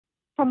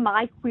from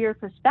my queer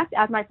perspective,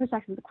 as my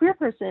perspective as a queer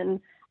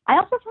person, I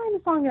also find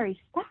the song very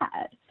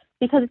sad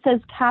because it says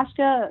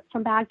Kashka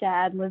from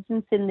Baghdad lives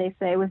in sin, they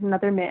say, with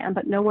another man,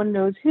 but no one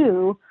knows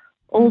who.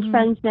 Old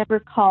friends never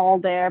call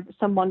there, but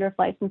some wonder if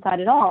life's inside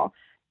it all.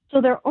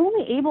 So they're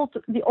only able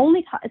to,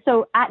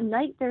 so at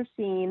night they're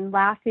seen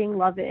laughing,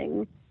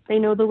 loving. They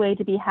know the way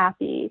to be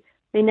happy.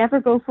 They never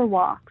go for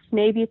walks.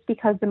 Maybe it's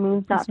because the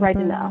moon's not bright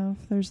enough.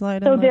 There's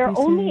light. So they're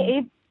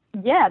only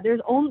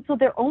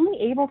they're only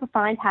able to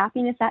find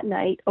happiness at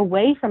night,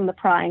 away from the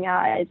prying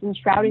eyes and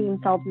shrouding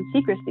themselves in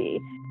secrecy.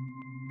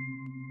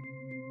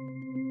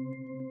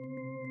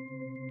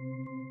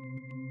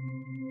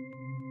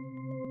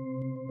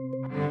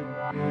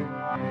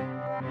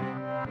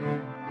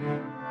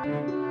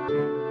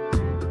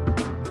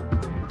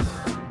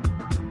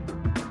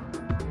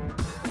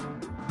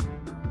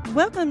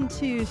 Welcome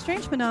to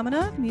Strange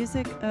Phenomena,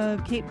 music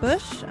of Kate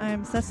Bush.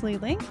 I'm Cecily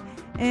Link,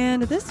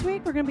 and this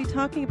week we're going to be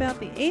talking about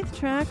the 8th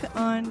track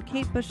on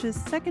Kate Bush's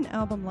second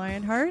album,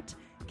 Lionheart,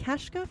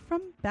 Kashka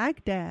from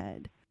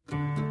Baghdad.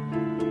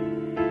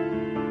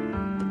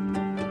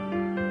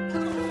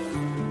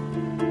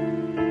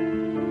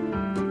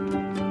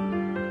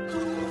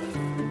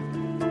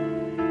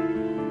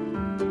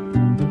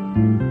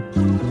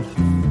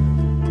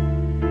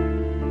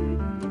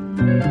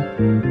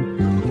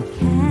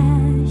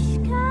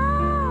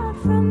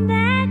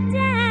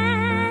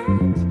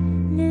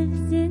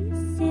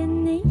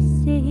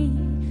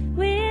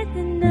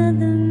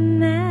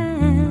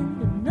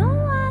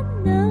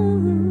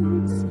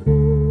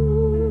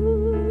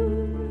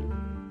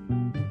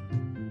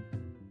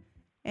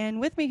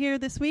 With me here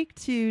this week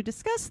to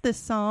discuss this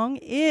song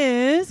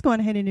is, go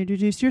on ahead and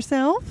introduce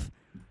yourself.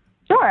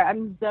 Sure,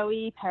 I'm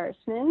Zoe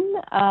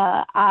Perisman.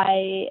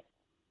 I'm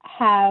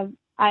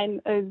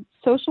a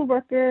social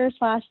worker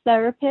 /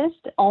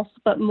 therapist, also,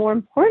 but more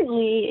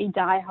importantly, a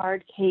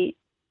diehard Kate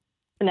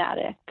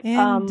fanatic.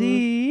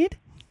 Indeed.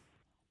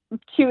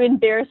 To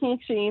embarrassing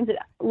extremes,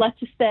 let's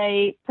just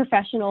say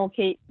professional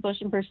Kate Bush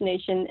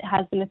impersonation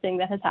has been a thing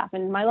that has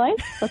happened in my life.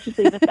 Let's just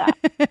leave it at that.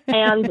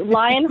 And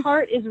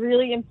Lionheart is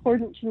really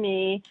important to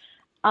me.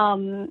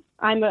 I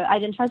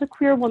identify as a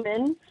queer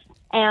woman,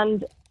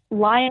 and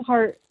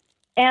Lionheart,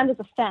 and as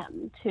a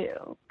femme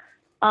too.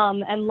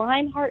 And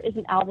Lionheart is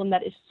an album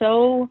that is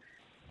so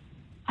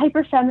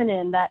hyper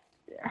feminine that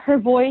her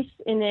voice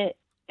in it,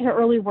 her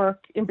early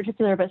work in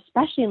particular, but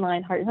especially in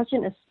Lionheart, is such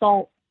an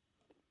assault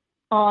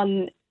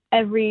on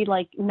every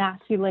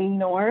masculine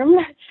norm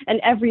and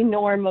every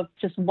norm of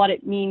just what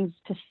it means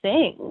to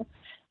sing.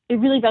 It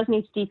really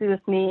resonates deeply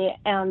with me,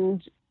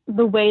 and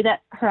the way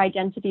that her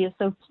identity is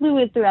so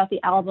fluid throughout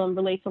the album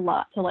relates a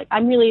lot to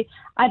I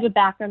have a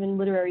background in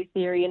literary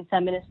theory and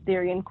feminist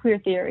theory and queer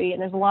theory, and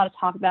there's a lot of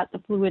talk about the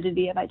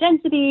fluidity of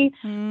identity,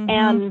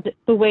 and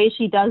the way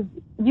she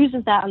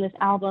uses that on this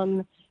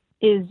album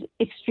is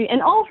extreme,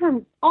 and all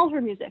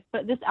her music,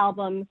 but this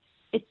album,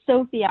 it's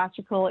so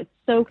theatrical, it's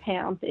so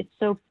camp, it's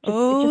so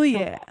so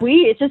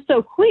it's just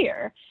so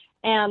queer.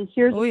 And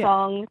here's a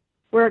song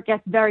where it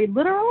gets very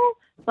literal,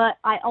 but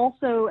I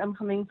also am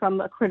coming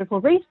from a critical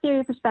race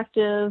theory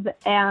perspective,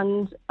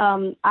 and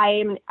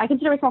I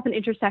consider myself an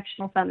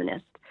intersectional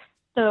feminist.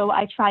 So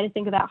I try to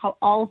think about how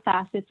all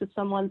facets of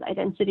someone's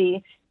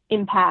identity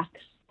impacts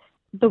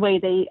the way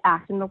they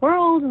act in the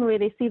world and the way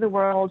they see the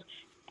world.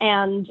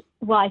 And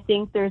while I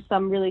think there's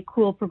some really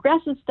cool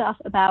progressive stuff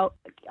about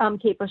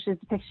Kate Bush's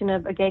depiction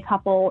of a gay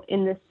couple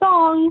in this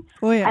song,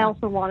 I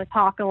also want to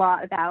talk a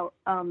lot about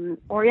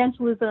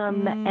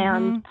Orientalism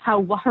and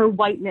how her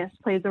whiteness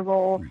plays a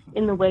role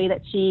in the way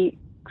that she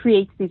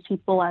creates these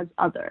people as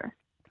other.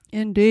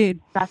 Indeed.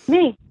 That's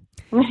me.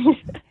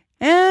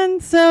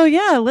 And so,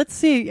 let's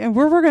see. And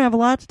we're going to have a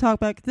lot to talk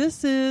about.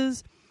 This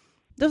is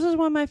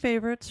one of my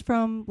favorites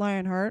from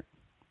Lionheart.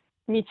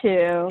 Me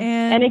too.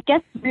 And it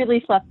gets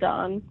really slept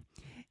on.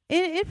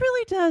 It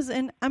really does.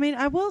 And I mean,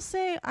 I will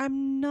say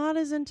I'm not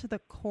as into the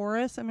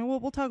chorus. I mean,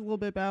 we'll talk a little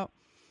bit about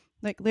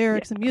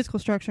lyrics and musical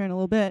structure in a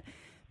little bit,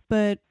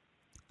 but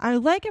I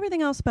like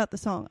everything else about the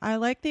song. I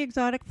like the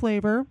exotic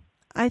flavor.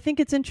 I think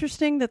it's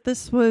interesting that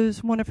this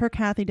was one of her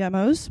Kathy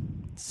demos.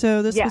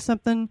 So this was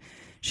something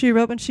she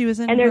wrote when she was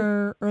in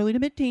her early to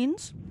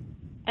mid-teens.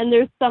 And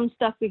there's some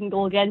stuff we can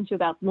go get into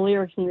about the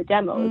lyrics in the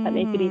demos that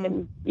make it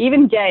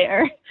even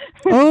gayer.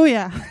 Oh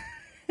yeah.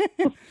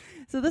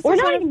 So this or is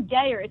not even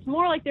gayer. It's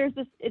more like there's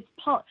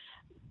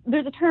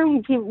a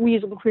term we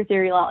use in queer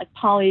theory a lot, like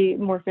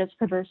polymorphous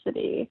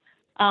perversity.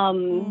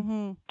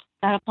 That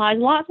applies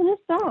a lot to this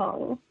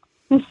song.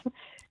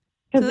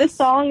 Because this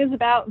song is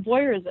about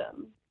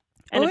voyeurism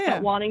and it's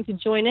about wanting to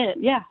join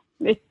in. Yeah,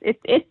 it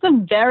is a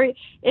very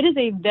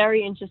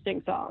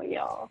interesting song,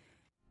 y'all.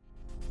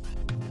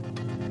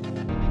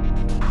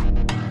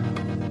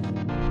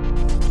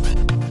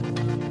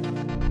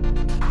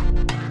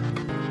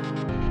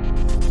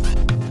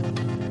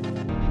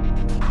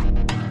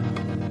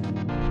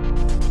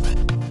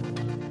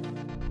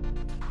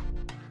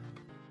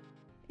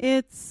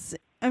 It's,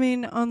 I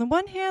mean, on the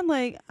one hand,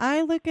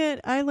 I looked at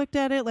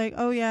it like,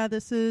 oh yeah,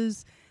 this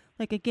is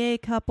like a gay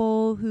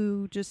couple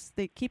who just,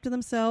 they keep to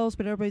themselves,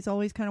 but everybody's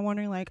always kind of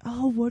wondering like,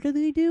 oh, what are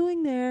they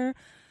doing there?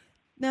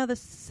 Now the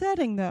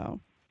setting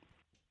though,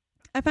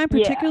 I find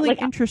particularly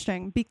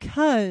interesting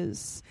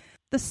because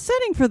the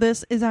setting for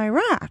this is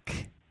Iraq.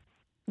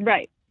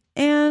 Right.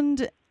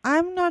 And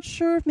I'm not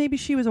sure if maybe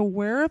she was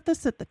aware of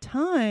this at the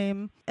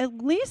time. At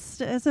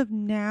least as of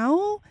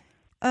now,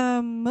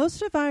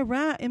 most of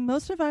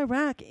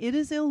Iraq, it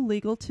is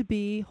illegal to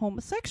be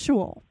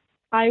homosexual.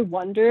 I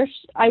wonder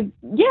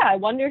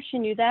if she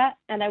knew that,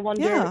 and I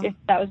wonder if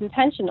that was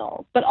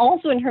intentional. But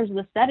also in terms of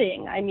the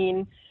setting, I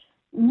mean,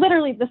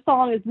 literally, the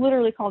song is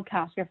literally called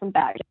Kashka from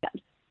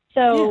Baghdad.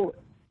 So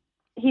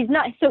he's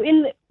not. So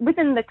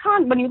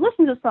when you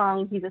listen to the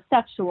song, he's a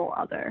sexual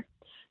other.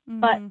 Mm-hmm.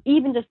 But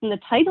even just in the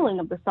titling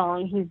of the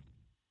song, he's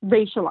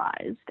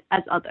racialized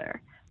as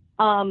other.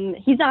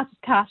 He's not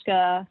just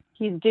Kashka.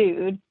 He's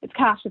dude. It's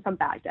Kashka from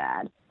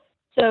Baghdad.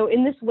 So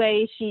in this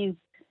way, she's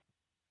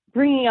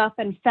bringing up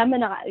and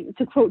feminizing,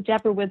 to quote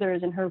Deborah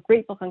Withers in her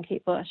great book on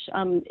Kate Bush,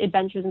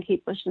 Adventures in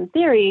Kate Bush and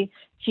Theory,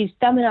 she's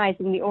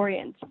feminizing the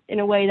Orient in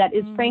a way that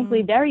is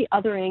frankly very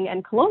othering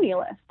and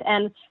colonialist.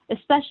 And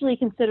especially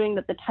considering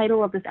that the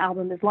title of this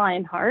album is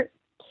Lionheart,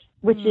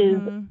 which is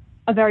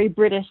a very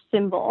British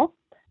symbol,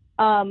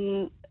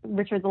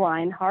 Richard the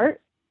Lionheart.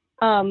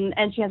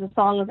 And she has a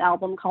song on this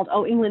album called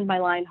Oh England, My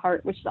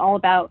Lionheart, which is all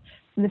about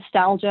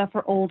nostalgia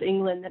for old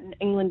England and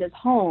England as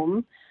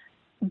home.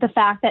 The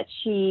fact that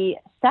she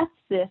sets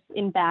this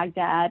in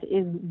Baghdad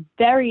is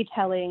very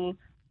telling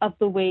of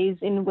the ways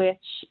in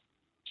which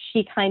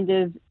she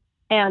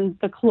and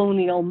the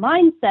colonial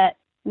mindset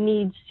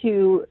needs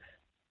to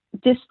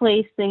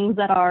displace things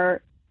that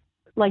are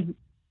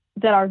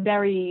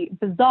very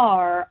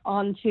bizarre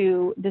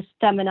onto this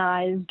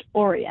feminized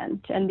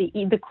Orient and the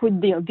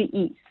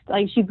East.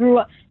 Like, she grew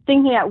up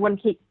thinking that when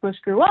Kate Bush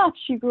grew up,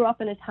 she grew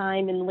up in a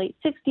time in the late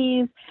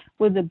 60s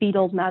with the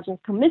Beatles'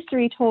 Magical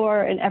Mystery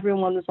Tour, and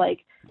everyone was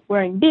like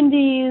wearing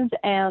bindis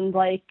and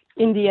like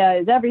India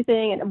is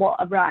everything, and well,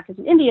 Iraq is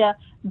in India,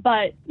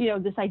 but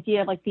this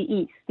idea of like the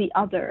East, the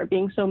other,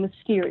 being so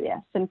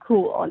mysterious and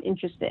cool and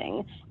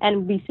interesting.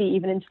 And we see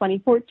even in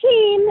 2014,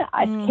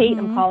 Kate,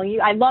 I'm calling you,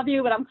 I love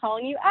you, but I'm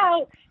calling you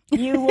out.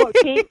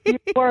 Kate,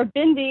 you wore a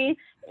bindi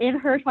in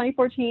her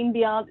 2014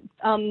 Beyond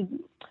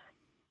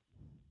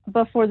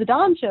Before the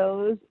Dawn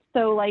shows.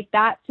 So like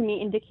that to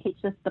me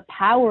indicates just the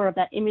power of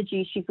that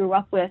imagery she grew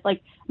up with.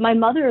 Like, my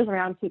mother is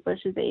around Kate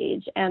Bush's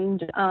age,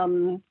 and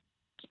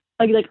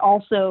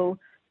also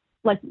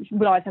like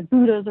would always have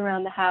Buddhas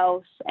around the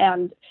house,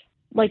 and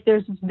like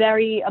there's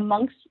very,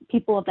 amongst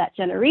people of that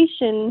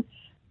generation,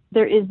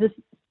 there is this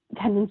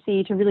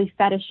tendency to really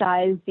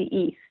fetishize the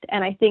East.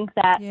 And I think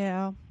that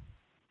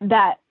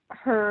that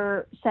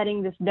her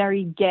setting this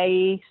very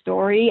gay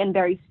story and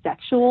very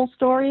sexual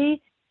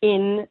story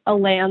in a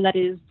land that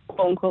is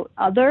quote unquote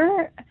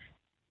other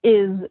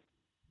is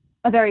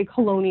a very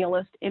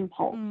colonialist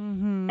impulse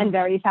and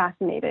very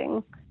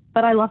fascinating.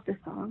 But I love this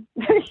song.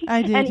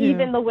 I do and too.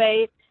 Even the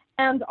way,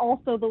 and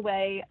also the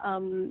way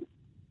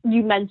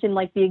you mentioned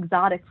like the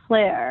exotic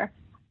flair.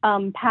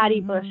 Patty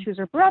Bush, who's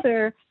her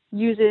brother,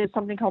 uses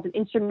something called an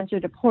instrumento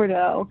de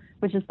Porto,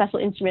 which is a special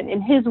instrument,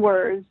 in his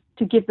words,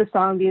 to give the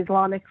song the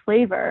Islamic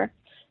flavor.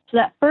 So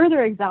that further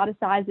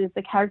exoticizes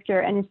the character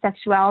and his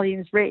sexuality and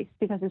his race,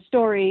 because his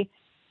story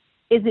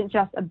isn't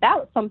just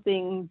about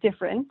something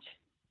different,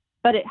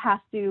 but it has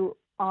to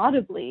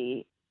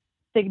audibly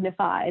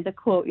signify the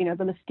quote,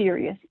 the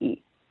mysterious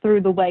East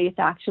through the way it's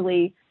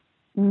actually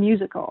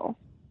musical,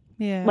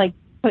 like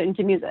put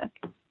into music.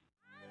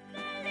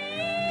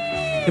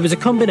 It was a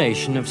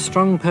combination of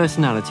strong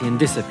personality and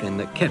discipline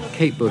that kept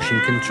Kate Bush in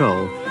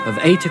control of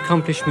 8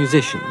 accomplished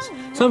musicians,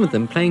 some of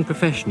them playing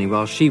professionally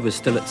while she was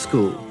still at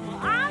school.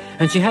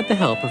 And she had the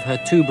help of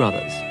her 2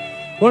 brothers.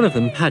 One of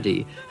them,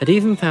 Paddy, had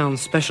even found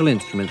special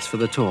instruments for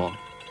the tour.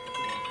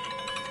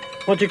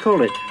 What do you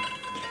call it?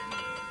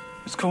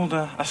 It's called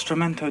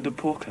Instrumento de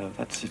Porco.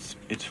 That's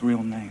its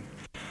real name.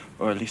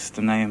 Or at least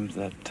the name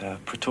that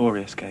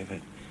Pretorius gave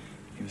it.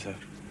 He was a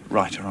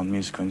writer on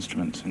musical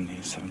instruments in the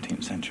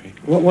 17th century.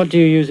 What do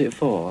you use it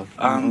for?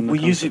 We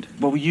use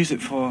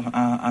it for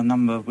a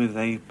number with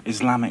a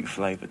Islamic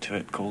flavour to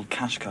it called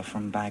Kashka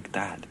from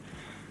Baghdad.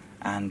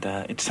 And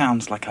it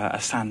sounds like a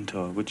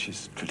santur, which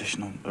is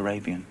traditional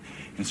Arabian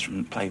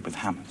instrument played with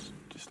hammers.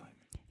 Just like.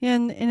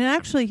 And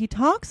actually, he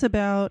talks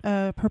about,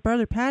 her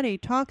brother Patty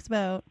talks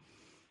about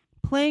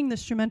playing the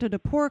Strumento de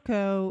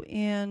Porco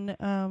in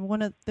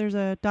there's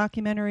a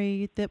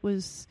documentary that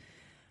was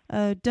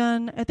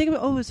done, I think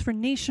it was for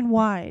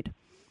Nationwide.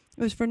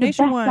 It was for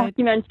Nationwide. Best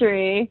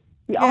documentary.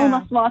 You all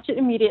must watch it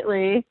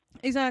immediately.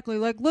 Exactly.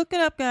 Like, look it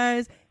up,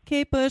 guys.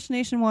 Kate Bush,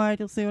 Nationwide,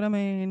 you'll see what I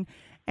mean.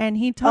 And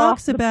he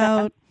talks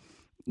about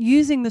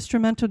using the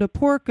Strumento de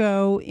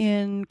Porco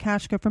in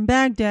Kashka from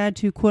Baghdad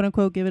to quote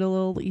unquote give it a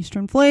little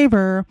Eastern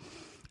flavor.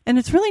 And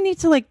it's really neat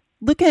to like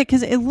look at it,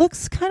 because it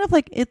looks kind of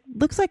like,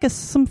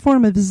 some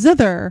form of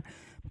zither,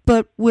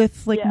 but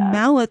with like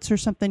mallets or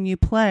something you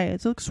play.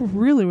 It looks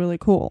really, really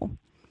cool.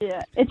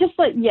 Yeah, it's just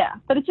like,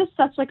 but it's just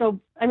such like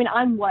I mean,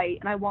 I'm white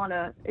and I want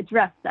to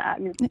address that. I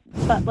mean,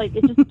 but like,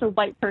 it's just a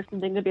white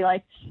person thing to be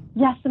like,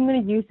 yes, I'm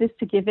going to use this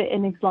to give it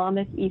an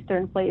Islamic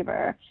Eastern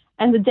flavor.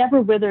 And the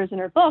Deborah Withers in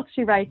her book,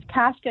 she writes,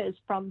 Kashka is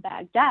from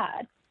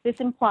Baghdad. This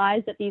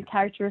implies that these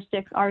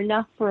characteristics are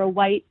enough for a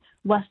white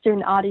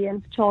Western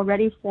audience to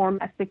already form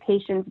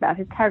expectations about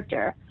his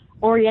character.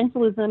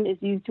 Orientalism is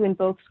used to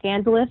invoke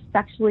scandalous,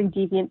 sexually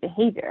deviant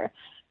behavior.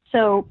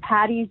 So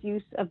Patty's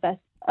use of this,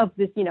 to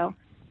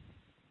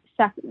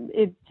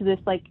this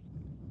like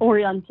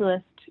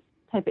Orientalist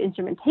type of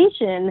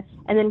instrumentation,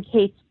 and then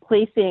Kate's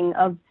placing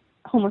of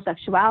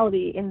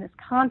homosexuality in this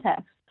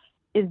context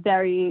is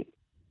very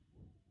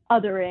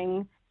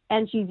othering,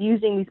 and she's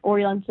using these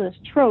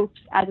Orientalist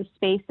tropes as a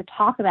space to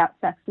talk about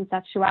sex and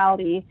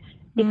sexuality,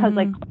 because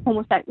like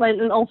homosexual,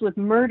 and also with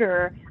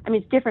murder. I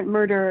mean, it's different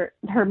murder.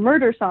 Her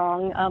murder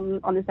song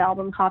on this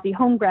album, Coffee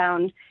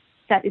Homeground,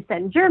 that is set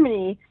in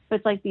Germany, but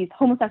it's like these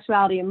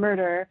homosexuality and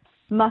murder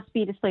must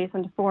be displaced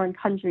into foreign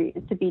countries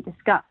to be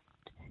discussed.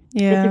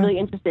 Yeah. It's really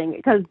interesting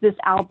because this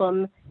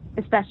album,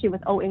 especially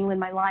with Oh England,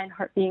 My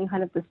Lionheart being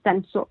kind of the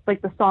central,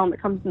 like the song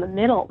that comes in the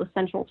middle, the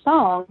central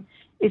song,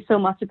 is so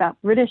much about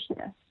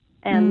Britishness.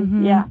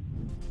 And yeah.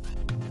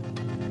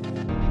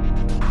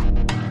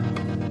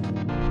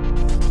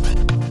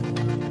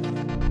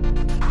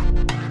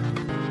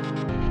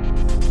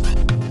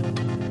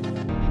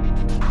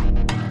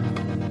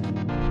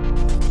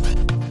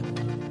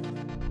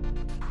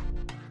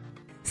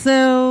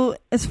 So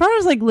as far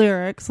as like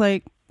lyrics,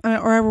 like,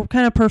 or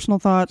kind of personal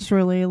thoughts,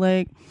 really,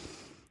 like,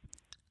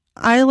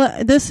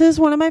 this is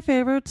one of my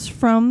favorites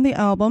from the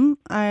album.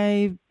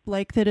 I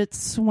like that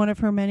it's one of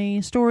her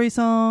many story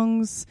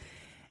songs,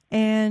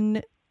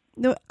 and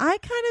I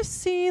kind of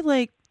see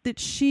like that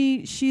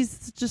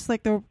she's just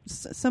like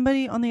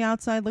somebody on the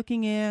outside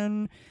looking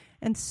in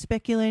and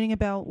speculating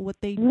about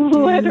what they do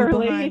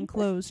behind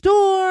closed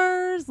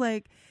doors,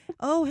 like,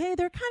 oh, hey,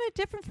 they're kind of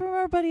different from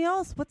everybody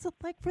else. What's it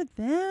like for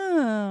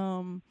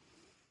them?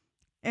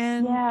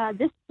 And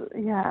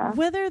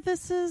whether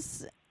this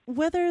is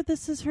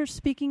her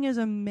speaking as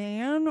a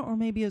man or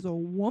maybe as a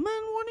woman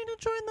wanting to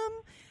join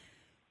them,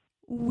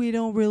 we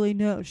don't really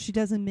know. She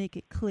doesn't make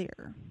it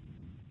clear.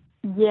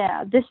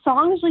 Yeah, this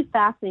song is really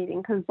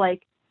fascinating because,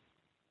 like,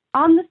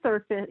 on the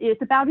surface,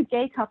 it's about a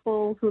gay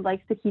couple who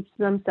likes to keep to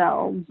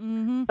themselves,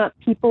 but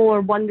people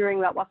are wondering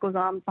about what goes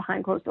on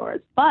behind closed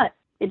doors. But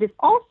it is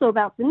also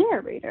about the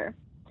narrator.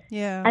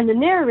 Yeah. And the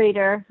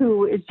narrator,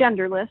 who is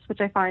genderless,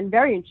 which I find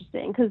very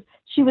interesting, because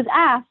she was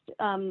asked,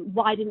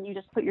 why didn't you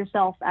just put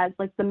yourself as,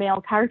 like, the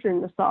male character in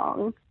the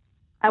song?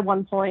 At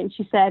one point,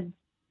 she said,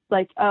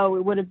 like, oh,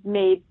 it would have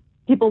made,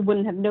 people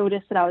wouldn't have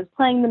noticed that I was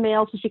playing the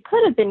male, so she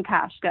could have been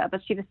Kashka,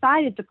 but she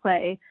decided to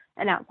play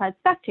an outside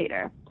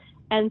spectator.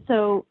 And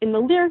so in the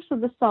lyrics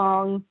of the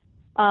song,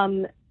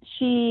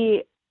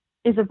 she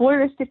is a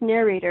voyeuristic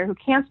narrator who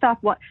can't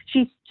stop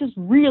she's just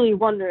really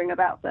wondering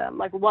about them,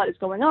 like what is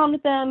going on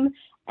with them,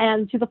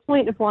 and to the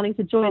point of wanting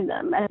to join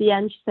them. At the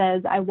end, she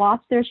says, I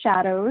watch their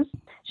shadows.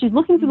 She's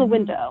looking through the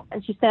window,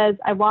 and she says,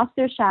 I watch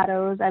their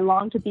shadows. I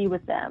long to be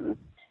with them.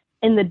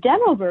 In the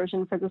demo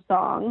version for the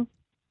song,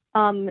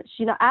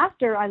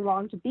 after I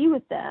long to be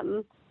with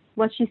them,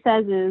 what she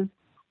says is,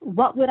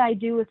 what would I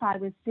do if I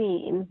was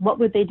seen? What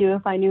would they do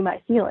if I knew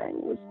my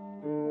feelings?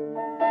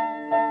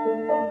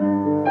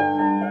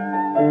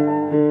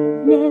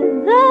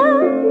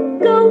 Never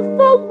go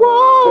for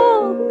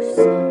walks.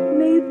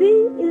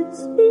 Maybe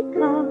it's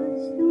because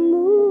the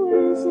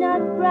moon is not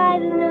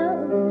bright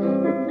enough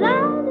to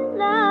blind the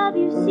love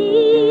you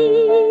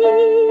see.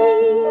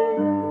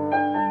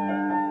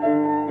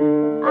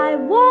 I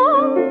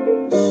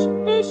watch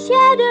the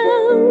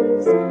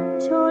shadows,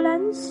 tall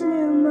and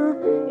slim,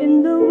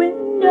 in the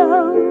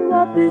window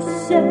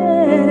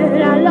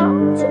opposite. I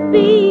long to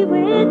be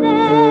with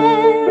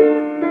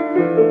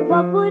them.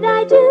 What would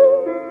I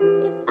do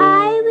if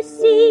I was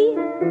seen?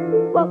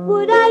 What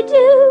would I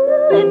do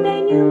if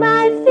they knew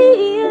my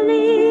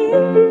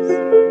feelings?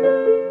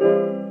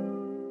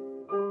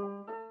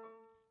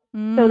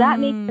 So that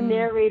makes the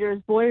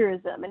narrator's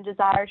voyeurism and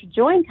desire to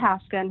join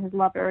Kashka and his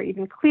lover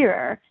even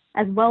clearer,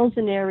 as well as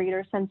the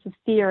narrator's sense of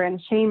fear and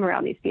shame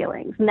around these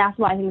feelings. And that's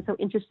why I think it's so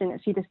interesting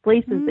that she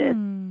displaces this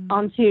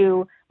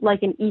onto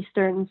like an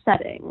Eastern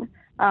setting.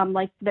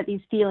 Like that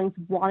these feelings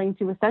of wanting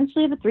to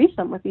essentially have a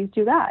threesome with these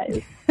two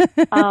guys.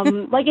 It's not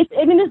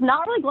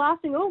really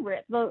glossing over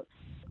it. The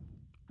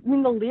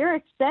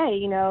lyrics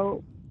say,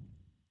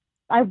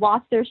 I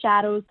watch their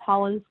shadows,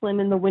 tall and slim,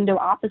 in the window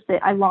opposite.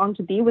 I long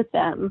to be with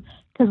them.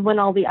 Because when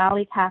all the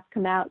alley cats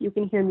come out, you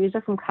can hear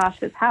music from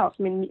Kashka's house.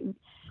 I mean,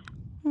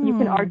 you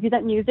can argue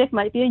that music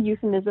might be a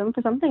euphemism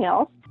for something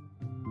else.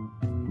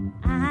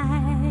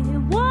 I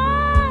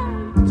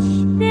watch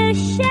their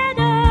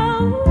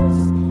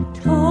shadows,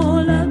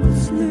 tall and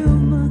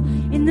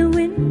slim, in the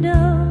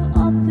window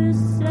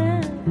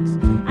opposite.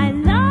 I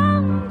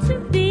long to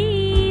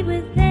be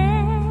with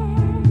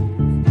them.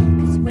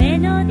 'Cause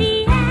when all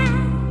the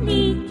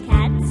alley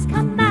cats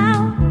come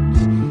out,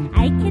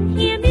 I can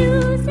hear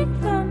music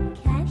from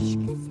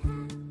Kashka's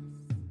house.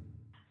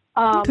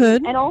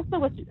 could. And also,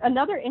 what's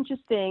another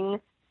interesting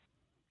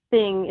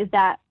thing is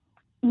that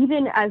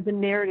even as the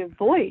narrative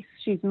voice,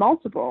 she's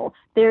multiple.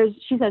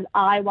 She says,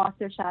 I walk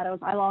their shadows,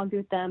 I long to be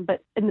with them.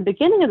 But in the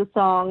beginning of the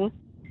song,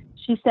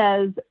 she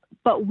says,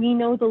 but we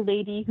know the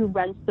lady who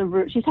rents the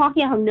room. She's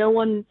talking about how no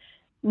one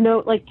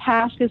like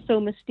Kashka's so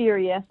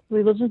mysterious.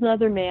 We live with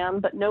another man,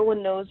 but no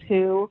one knows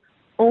who.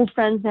 Old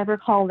friends never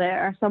call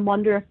there. Some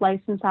wonder if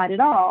life's inside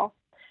it all.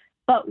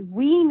 But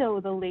we know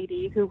the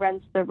lady who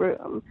rents the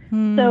room.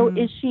 So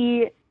is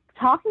she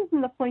talking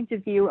from the point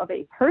of view of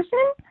a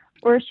person,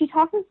 or is she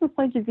talking from the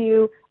point of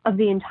view of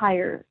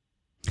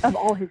of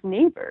all his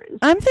neighbors?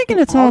 I'm thinking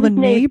it's all the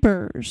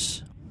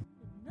neighbors.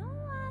 No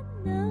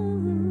one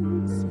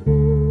knows.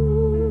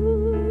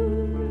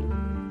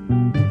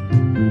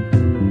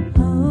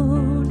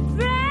 Old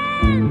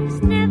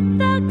friends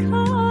never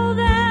call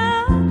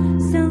there.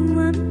 Some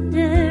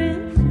wonder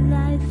if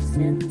life's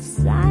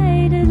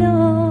inside it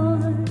all.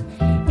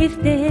 If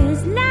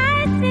there's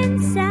life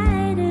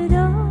inside it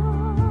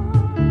all.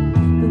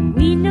 But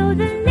we know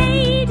the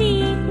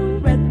lady who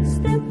runs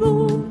the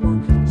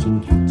room. She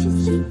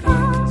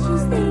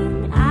catches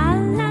thing a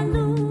la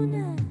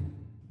Luna.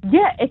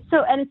 Yeah, it's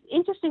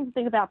interesting to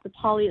think about the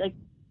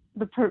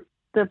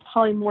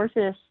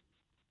polymorphous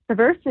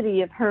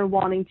perversity of her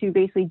wanting to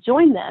basically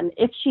join them.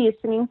 If she is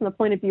singing from the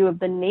point of view of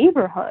the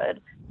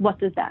neighborhood, what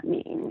does that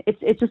mean?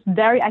 It's just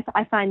very,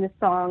 I find this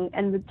song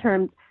and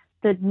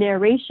the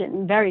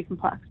narration very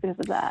complex because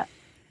of that.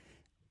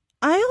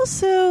 I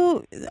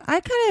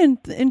kind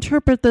of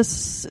interpret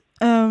this,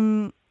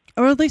 or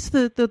at least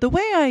the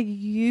way I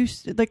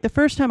used, like the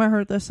first time I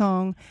heard the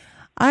song,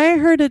 I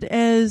heard it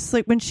as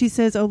like when she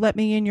says, "Oh, let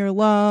me in your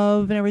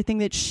love" and everything,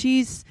 that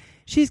she's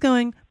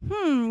going,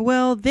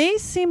 well,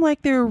 these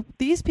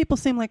people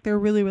seem like they're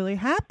really, really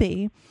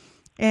happy.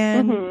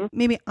 And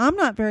maybe I'm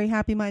not very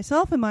happy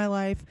myself in my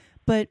life,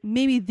 but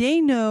maybe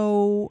they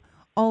know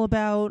all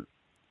about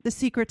the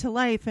secret to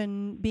life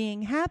and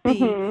being happy,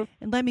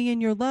 and let me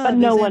in your love.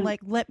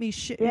 Let me,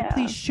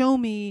 please show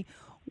me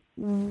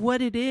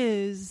what it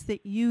is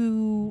that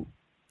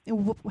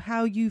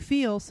how you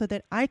feel so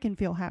that I can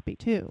feel happy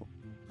too.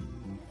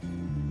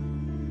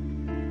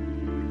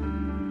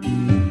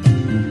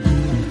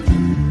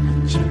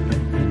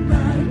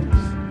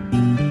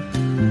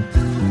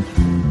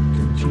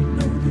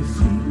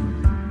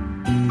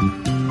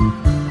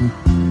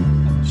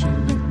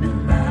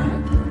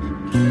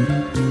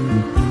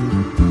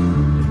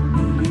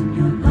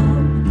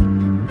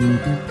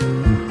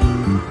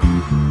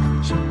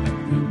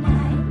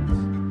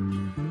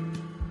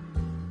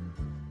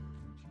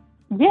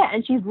 Yeah,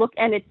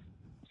 and it's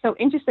so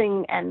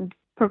interesting and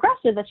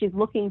progressive that she's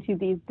looking to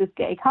this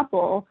gay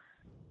couple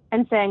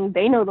and saying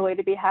they know the way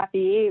to be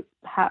happy.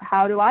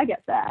 How do I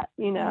get that?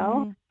 You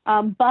know.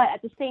 But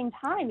at the same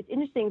time, it's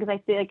interesting because I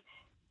feel like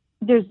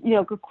there's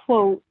a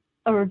quote,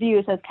 a review.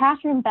 It says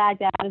Kashka from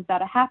Baghdad is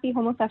about a happy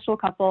homosexual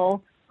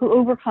couple who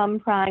overcome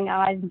prying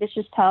eyes and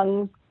vicious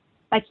tongues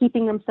by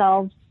keeping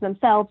themselves and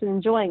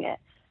enjoying it.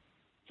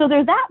 So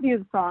there's that view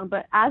of the song,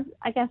 but as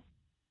I guess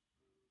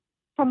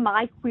from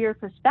my queer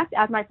perspective,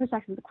 as my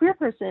perspective as a queer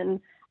person,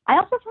 I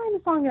also find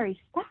the song very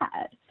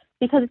sad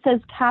because it says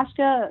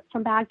Kashka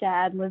from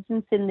Baghdad lives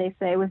in sin, they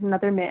say, with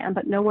another man,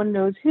 but no one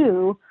knows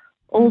who.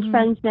 Old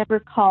friends never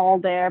call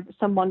there, but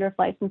some wonder if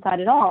life's inside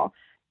it all.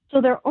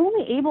 So they're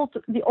only able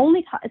to,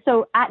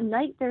 so at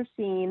night they're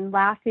seen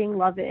laughing,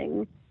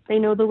 loving. They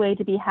know the way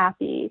to be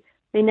happy.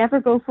 They never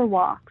go for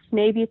walks.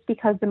 Maybe it's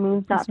because the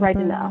moon's not bright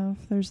enough.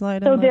 There's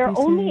light. So they're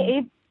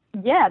only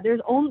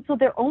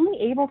they're only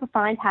able to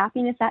find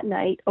happiness at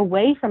night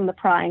away from the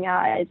prying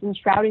eyes and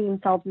shrouding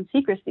themselves in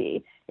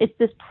secrecy. It's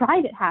this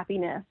private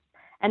happiness,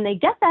 and they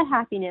get that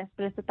happiness,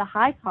 but it's at the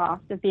high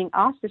cost of being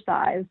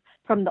ostracized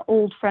from the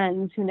old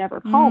friends who never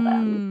call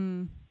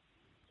them.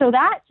 So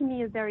that to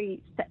me is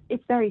very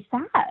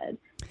sad.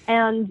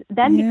 And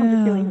then becomes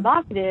a feeling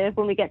evocative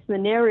when we get to the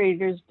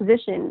narrator's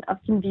position of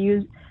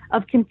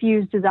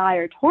confused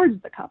desire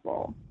towards the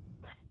couple.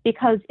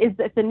 Because if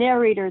the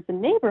narrator is the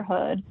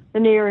neighborhood,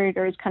 the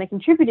narrator is kind of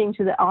contributing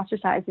to the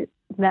ostracizing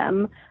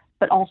them,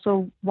 but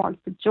also wants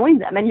to join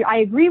them. And I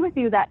agree with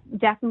you that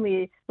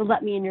definitely the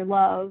let me in your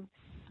love,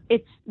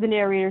 it's the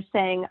narrator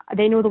saying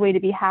they know the way to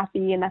be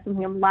happy and that's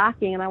something I'm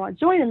lacking and I want to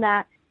join in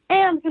that.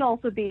 And it can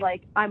also be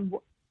like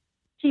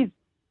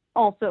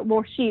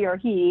she or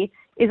he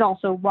is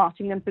also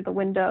watching them through the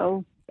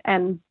window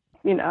and,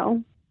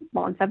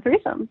 wants to have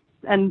threesomes.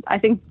 And I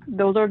think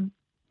those are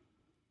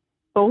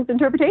both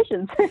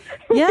interpretations.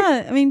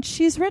 Yeah, I mean,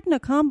 she's written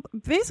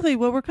basically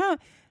what we're kind of,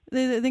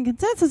 the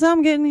consensus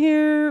I'm getting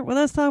here with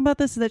us talking about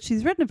this is that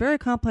she's written a very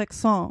complex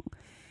song.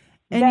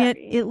 And yet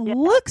it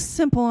looks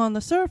simple on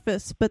the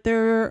surface, but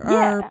there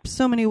are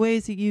so many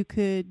ways that you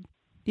could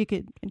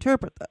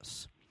interpret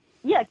this.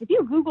 Yeah, if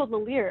you Google the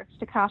lyrics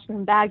to Kashka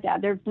from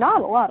Baghdad, there's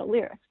not a lot of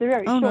lyrics. They're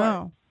very short.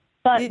 No.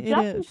 But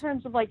in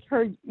terms of like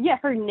her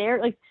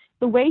narrative, like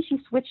the way she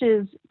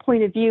switches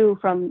point of view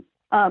from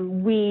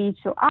we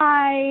to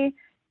I,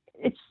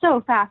 it's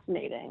so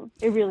fascinating.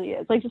 It really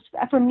is. Like just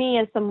for me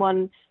as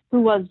someone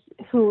has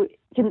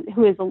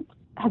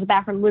a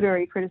background in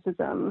literary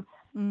criticism,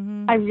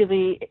 I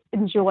really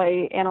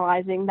enjoy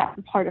analyzing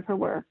that part of her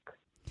work.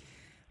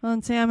 Well,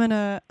 and say I'm in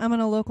a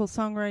local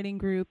songwriting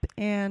group,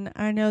 and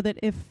I know that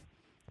if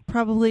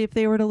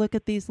they were to look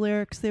at these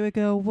lyrics, they would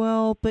go,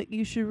 well, but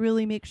you should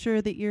really make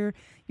sure that you're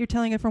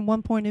telling it from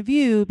one point of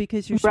view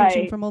because you're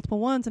switching from multiple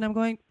ones. And I'm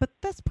going, but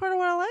that's part of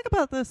what I like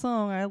about this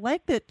song. I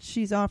like that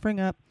she's offering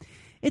up.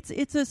 It's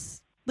a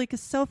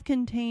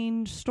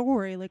self-contained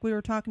story, like we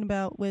were talking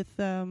about with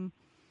the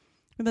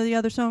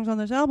other songs on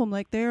this album.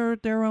 Like they're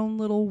their own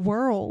little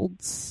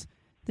worlds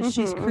that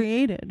she's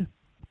created.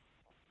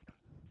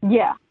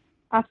 Yeah,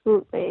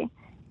 absolutely.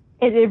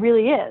 It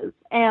really is.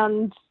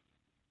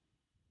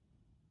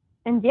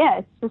 And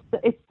yeah,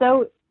 it's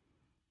so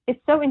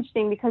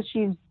interesting because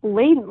she's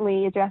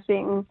blatantly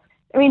addressing.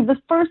 I mean, the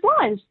first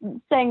line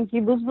saying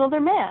he lives with another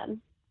man.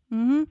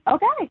 Mm-hmm.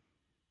 Okay,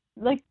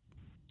 like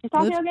she's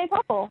talking to a gay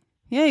couple.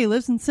 Yeah, he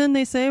lives in sin,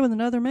 they say, with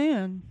another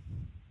man.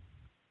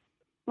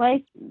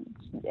 Like,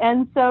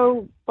 and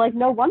so like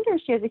no wonder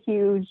she has a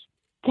huge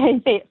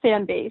gay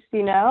fan base,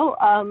 you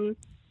know.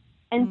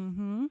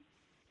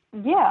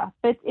 Yeah,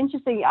 but it's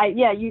interesting.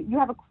 You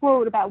have a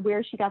quote about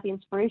where she got the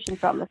inspiration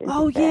from. That's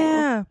interesting. Oh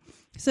yeah.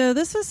 So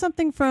this is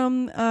something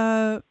from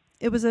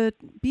it was a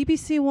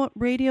BBC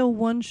Radio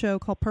 1 show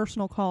called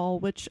Personal Call,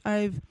 which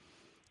I've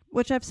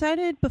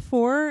cited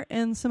before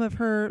in some of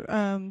her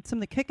some of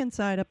the Kick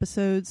Inside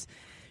episodes.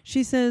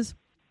 She says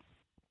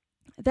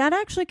that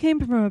actually came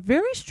from a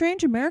very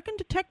strange American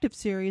detective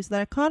series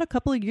that I caught a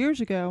couple of years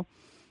ago,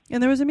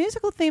 and there was a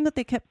musical theme that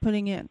they kept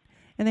putting in.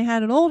 And they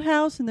had an old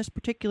house in this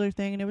particular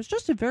thing, and it was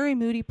just a very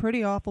moody,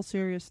 pretty awful,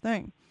 serious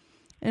thing.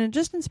 And it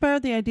just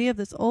inspired the idea of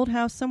this old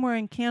house somewhere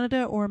in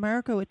Canada or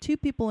America with two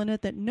people in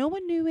it that no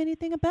one knew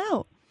anything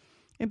about.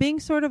 And being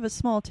sort of a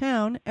small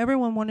town,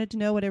 everyone wanted to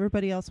know what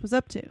everybody else was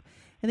up to.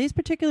 And these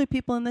particular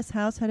people in this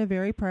house had a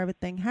very private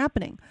thing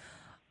happening.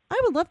 I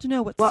would love to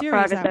know what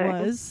series that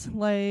was.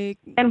 Like,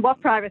 and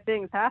what private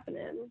things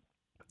happening.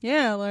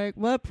 Yeah, like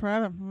what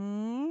private...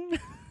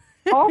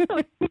 Also...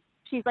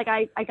 She's like,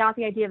 I got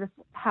the idea of this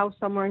house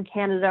somewhere in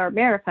Canada or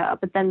America,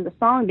 but then the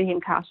song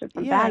became Kashka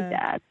from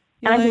Baghdad.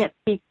 And I can't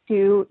speak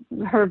to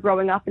her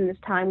growing up in this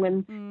time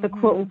when the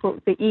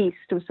quote-unquote the East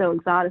was so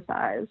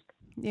exoticized.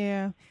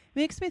 Yeah.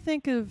 Makes me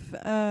think of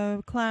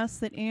a class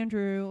that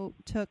Andrew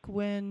took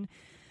when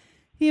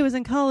he was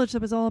in college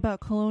that was all about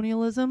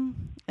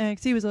colonialism.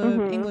 Because he was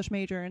an English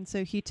major, and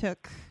so he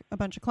took a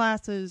bunch of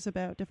classes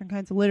about different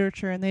kinds of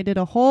literature, and they did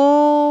a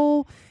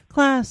whole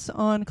class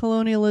on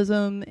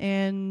colonialism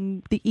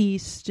and the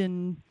East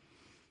and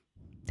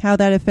how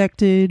that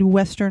affected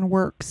Western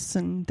works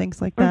and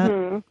things like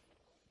that.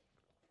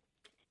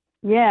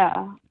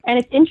 Yeah. And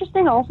it's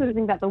interesting also to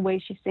think about the way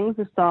she sings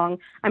the song.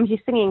 I mean,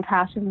 she's singing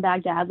Kashka from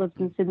Baghdad lives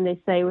in sin,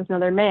 they say, with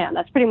another man.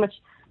 That's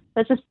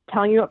just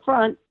telling you up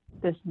front.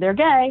 They're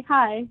gay.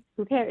 Hi,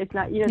 who cares? It's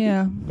not, you know.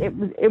 Yeah.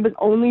 It was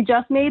only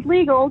just made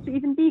legal to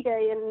even be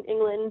gay in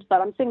England, but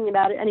I'm singing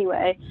about it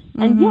anyway.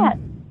 And yet,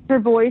 her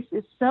voice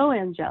is so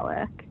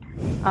angelic.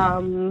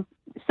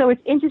 So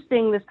it's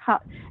interesting.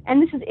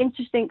 And this is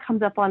interesting.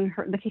 Comes up on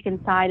the Kick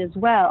Inside as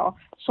well.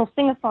 She'll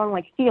sing a song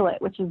like "Feel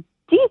It," which is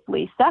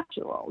deeply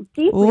sexual,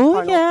 deeply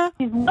carnal. Yeah.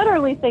 She's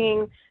literally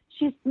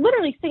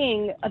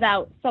singing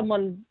about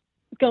someone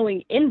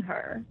going in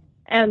her,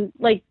 and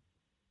like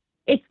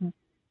it's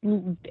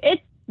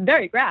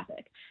very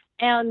graphic.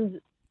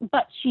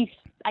 But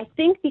I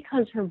think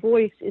because her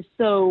voice is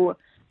so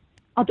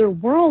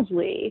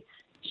otherworldly,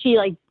 she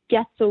like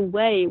gets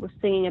away with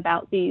singing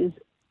about these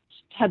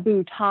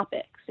taboo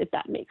topics, if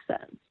that makes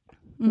sense.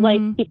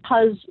 Like,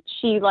 because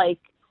she like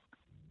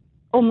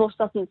almost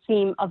doesn't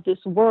seem of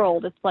this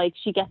world, it's like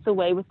she gets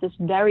away with this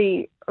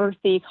very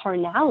earthy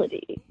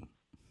carnality,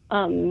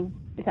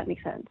 if that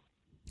makes sense.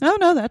 Oh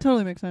no, that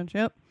totally makes sense.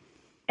 Yep.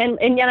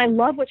 And yet I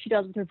love what she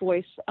does with her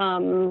voice.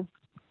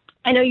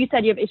 I know you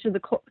said you have issues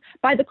with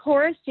by the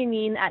chorus. Do you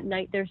mean "At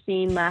night they're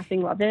seen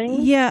laughing,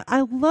 loving"? Yeah,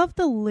 I love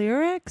the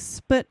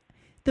lyrics, but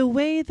the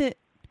way that,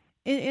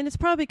 and it's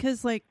probably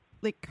because like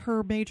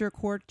her major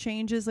chord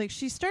changes. Like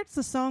she starts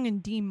the song in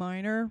D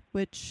minor,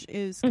 which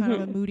is kind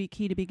of a moody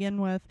key to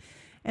begin with,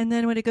 and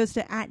then when it goes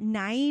to "At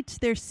night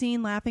they're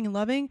seen laughing and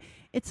loving,"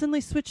 it suddenly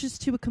switches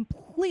to a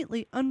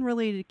completely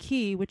unrelated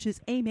key, which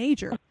is A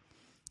major.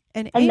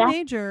 And A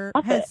major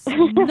has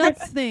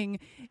nuts thing.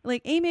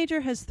 Like A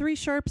major has 3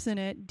 sharps in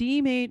it.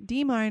 D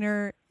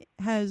minor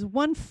has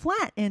 1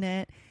 flat in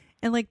it.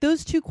 And like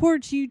those 2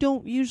 chords you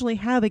don't usually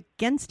have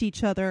against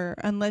each other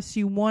unless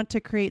you want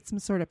to create some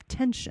sort of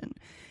tension.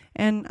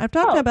 And I've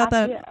talked about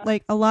that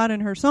like a lot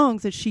in her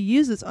songs, that she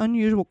uses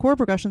unusual chord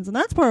progressions. And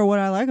that's part of what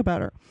I like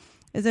about her,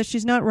 is that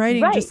she's not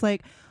writing just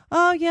like,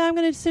 oh yeah, I'm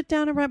going to sit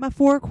down and write my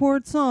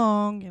 4-chord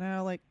song. You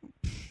know, like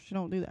she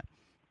don't do that.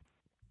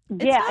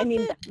 Yeah, I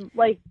mean,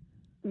 like,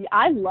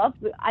 I love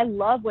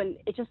when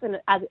it's just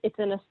it's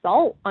an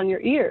assault on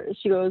your ears.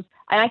 She goes,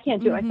 and I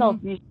can't do it myself.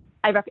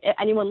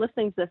 Anyone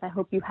listening to this, I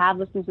hope you have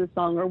listened to the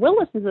song or will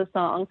listen to the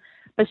song.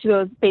 But she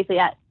goes basically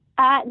at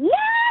night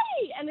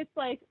Yay! And it's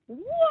like,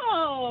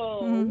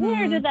 whoa,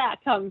 where did that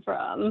come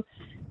from?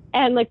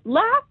 And like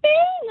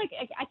laughing, like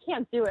I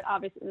can't do it.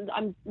 Obviously,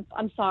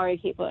 I'm sorry,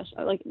 Kate Bush.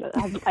 Like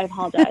I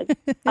apologize.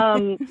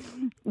 But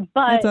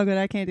that's all good.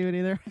 I can't do it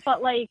either.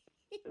 But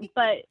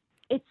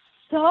it's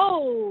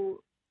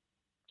so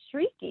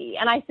shrieky,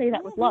 and I say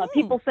that with love.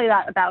 People say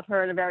that about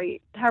her in a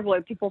very terrible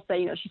way. People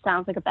say, she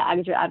sounds like a bag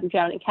of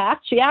drowning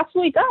cats. She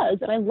absolutely does,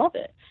 and I love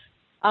it.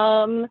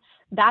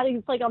 That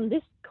is like on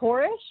this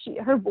chorus,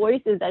 her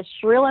voice is as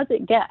shrill as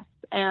it gets,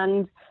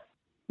 and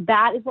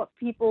that is what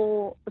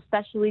people,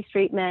 especially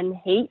straight men,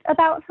 hate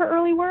about her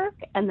early work,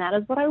 and that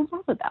is what I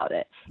love about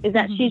it, is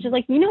that she's just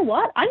like, you know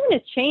what? I'm going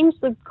to change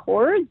the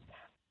chords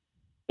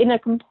in a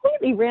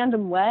completely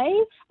random way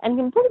and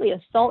completely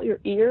assault your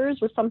ears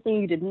with something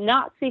you did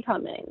not see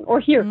coming or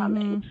hear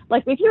coming.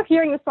 Like, if you're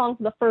hearing the song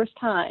for the first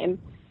time,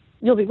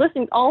 you'll be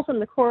listening all of a sudden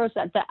the chorus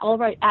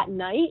at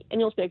night, and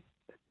you'll just be like,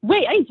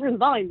 wait, I need to turn the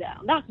volume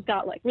down. That just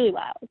got, like, really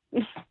loud.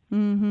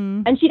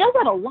 And she does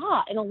that a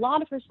lot. In a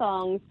lot of her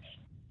songs,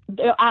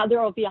 there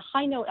will be a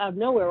high note out of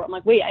nowhere where I'm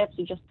like, wait, I have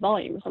to adjust the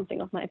volume or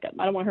something. I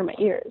don't want to hurt my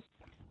ears.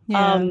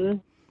 Yeah.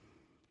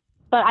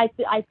 But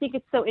I think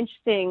it's so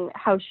interesting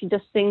how she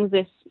just sings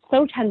this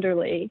so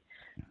tenderly.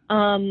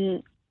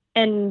 And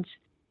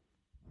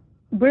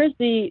where's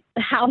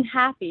how I'm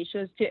happy? She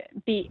goes to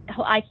be,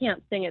 I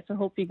can't sing it, so I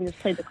hope you can just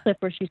play the clip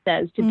where she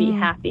says to be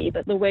happy.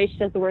 But the way she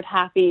says the word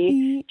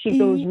happy, she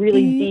goes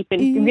really deep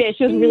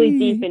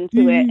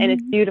into it, and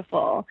it's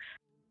beautiful.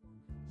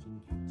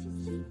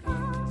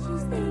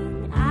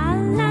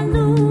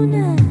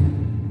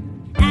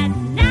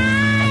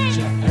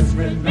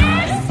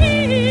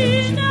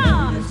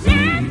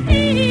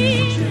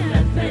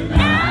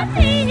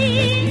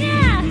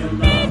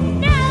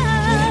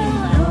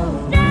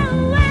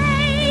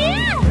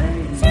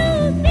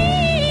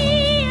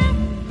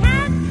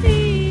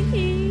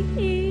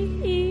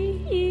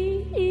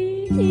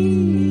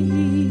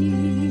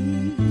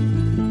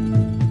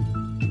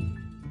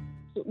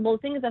 Well,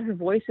 the thing is that her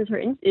voice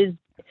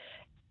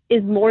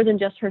is more than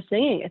just her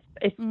singing.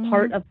 It's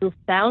part of the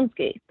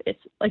soundscape.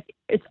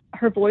 It's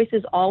her voice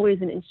is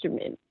always an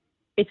instrument.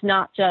 It's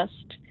not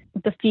just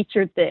the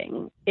featured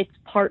thing. It's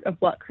part of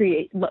what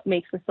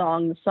makes the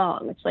song.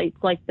 It's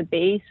like the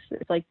bass.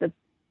 It's like the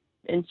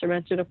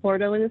instrumento de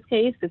cordo in this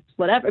case. It's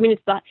whatever. I mean,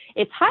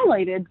 it's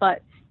highlighted,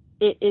 but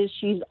it is.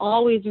 She's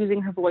always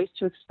using her voice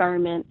to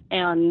experiment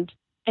and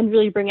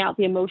really bring out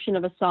the emotion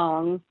of a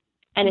song.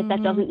 And if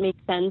that doesn't make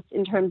sense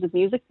in terms of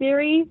music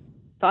theory,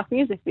 fuck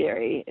music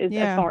theory is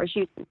as far as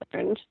she's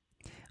concerned.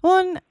 Well,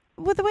 and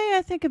with the way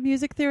I think of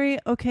music theory,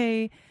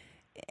 okay,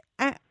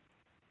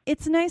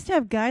 it's nice to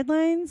have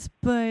guidelines,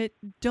 but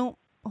don't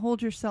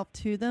hold yourself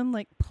to them.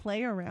 Like,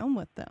 play around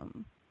with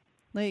them.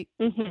 Like,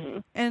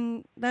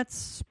 and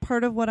that's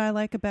part of what I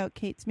like about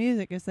Kate's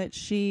music, is that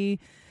she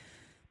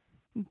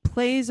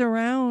plays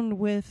around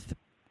with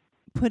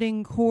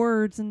putting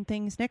chords and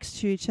things next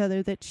to each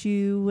other that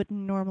you wouldn't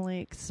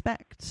normally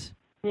expect.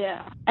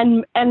 Yeah.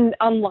 And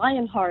on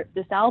Lionheart,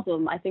 this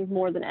album, I think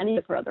more than any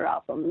of her other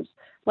albums,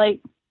 like,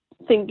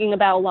 thinking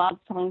about a lot of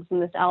songs in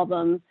this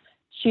album,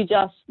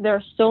 there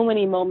are so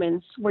many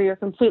moments where you're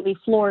completely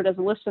floored as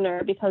a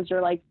listener, because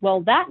you're like,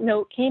 well, that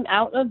note came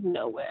out of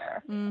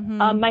nowhere.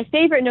 My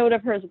favorite note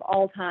of hers of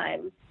all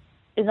time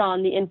is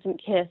on the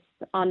Instant Kiss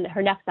on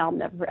her next album,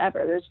 Never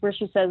Forever. There's where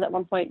she says at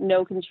one point,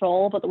 no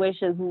control, but the way she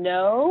says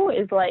no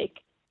is like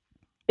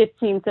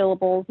 15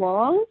 syllables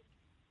long.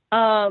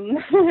 And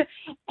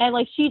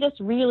like, she just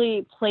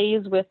really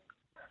plays with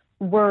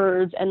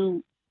words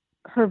and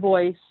her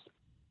voice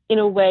in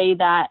a way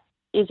that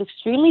is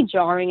extremely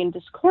jarring and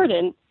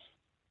discordant,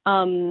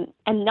 and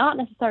not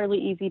necessarily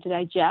easy to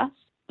digest,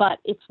 but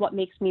it's what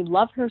makes me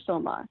love her so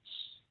much.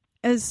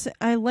 As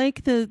I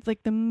like the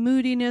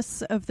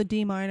moodiness of the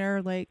D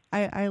minor, like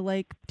I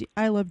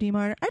love D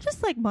minor. I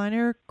just like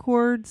minor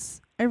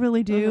chords. I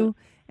really do.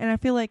 And I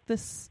feel like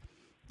this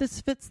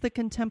fits the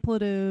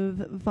contemplative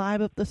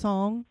vibe of the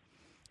song,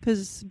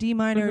 because D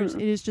minor it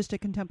is just a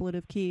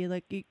contemplative key.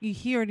 Like, you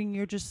hear it and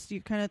you're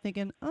kind of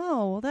thinking,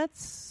 oh, well,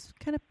 that's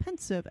kind of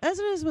pensive, as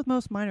it is with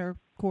most minor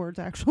chords,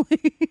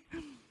 actually.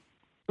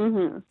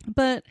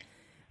 But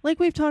like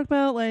we've talked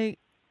about, like,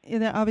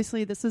 that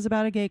obviously this is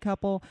about a gay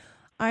couple.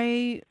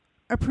 I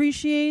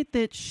appreciate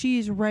that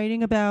she's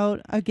writing about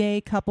a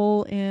gay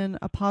couple in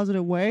a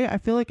positive way. I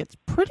feel like it's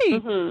pretty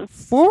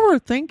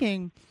forward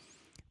thinking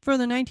for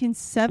the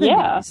 1970s.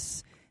 Yeah.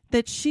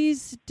 That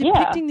she's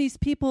depicting these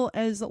people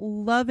as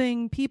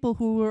loving people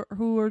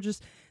who are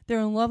just, they're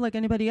in love like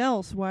anybody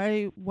else.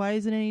 Why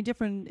is it any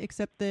different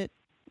except that,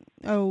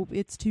 oh,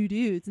 it's two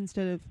dudes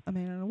instead of a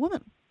man and a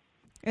woman?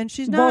 And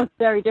she's not. Both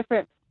very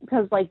different,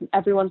 because like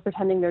everyone's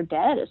pretending they're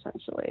dead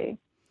essentially.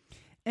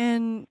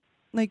 And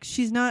like,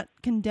 she's not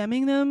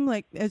condemning them,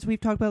 like, as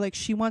we've talked about, like,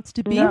 she wants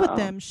to be with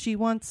them. She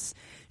wants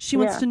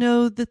to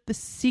know that the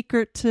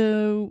secret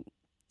to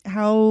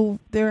how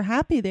they're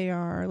happy they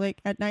are.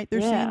 Like, at night they're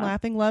singing,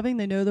 laughing, loving.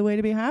 They know the way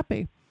to be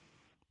happy.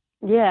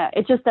 Yeah,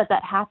 it's just that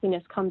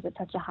happiness comes at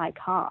such a high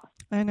cost.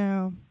 I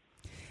know.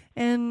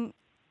 And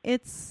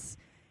it's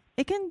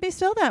it can be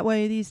still that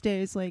way these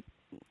days. Like,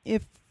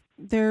 if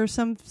there are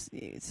some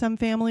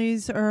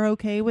families are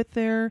okay with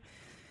their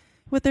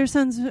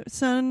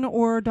son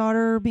or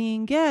daughter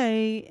being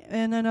gay,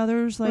 and then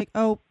others like,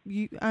 oh,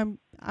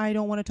 I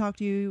don't want to talk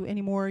to you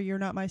anymore. You're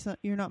not my son.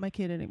 You're not my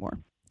kid anymore.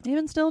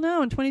 Even still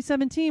now in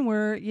 2017,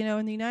 where, you know,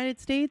 in the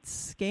United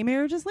States, gay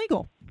marriage is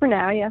legal. For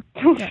now, yeah.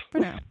 Yeah, for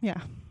now,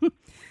 yeah.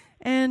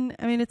 And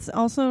I mean, it's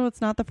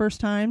not the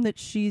first time that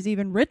she's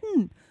even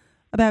written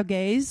about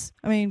gays.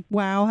 I mean,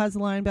 Wow has a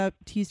line about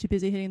he's too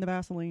busy hitting the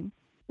Vaseline.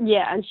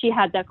 Yeah, and she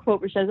had that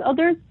quote where she says, "Oh,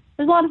 there's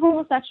a lot of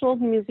homosexuals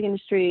in the music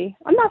industry.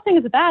 I'm not saying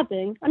it's a bad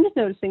thing. I'm just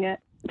noticing it."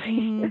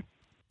 Mm-hmm.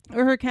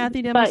 Or her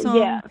Kathy Demme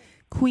song,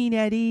 Queen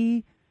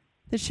Eddie,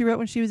 that she wrote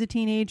when she was a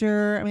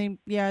teenager. I mean,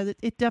 yeah,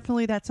 it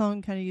definitely, that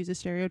song kind of uses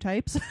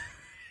stereotypes.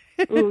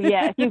 Ooh,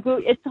 yeah.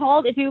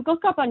 If you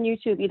look up on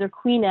YouTube, either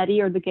Queen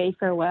Eddie or The Gay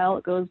Farewell,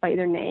 it goes by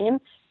either name.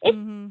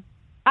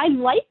 I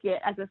like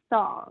it as a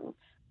song,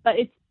 but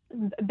it's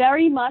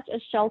very much a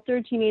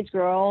sheltered teenage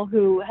girl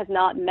who has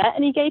not met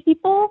any gay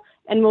people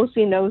and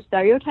mostly knows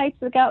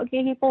stereotypes about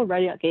gay people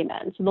writing about gay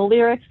men. So the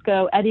lyrics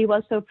go, "Eddie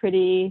was so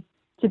pretty,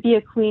 to be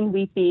a queen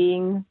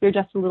weeping, you're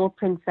just a little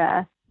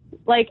princess."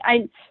 Like,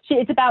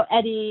 it's about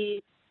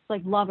Eddie's,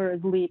 like,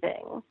 lovers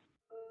leaving.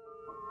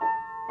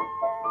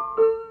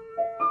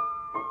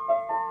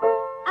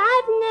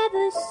 I've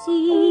never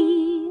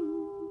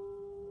seen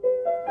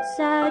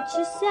such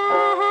a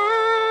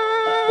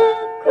sad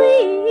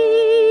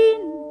queen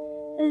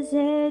as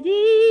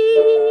Eddie.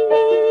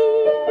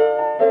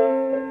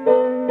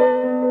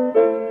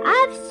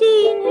 I've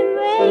seen him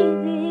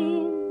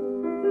raving,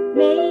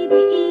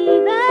 maybe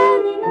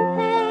even in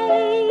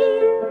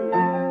pain,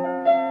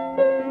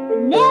 but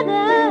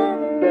never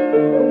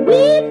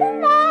weeping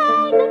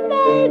like a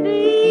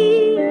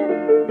baby.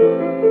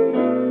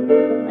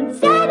 On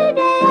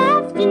Saturday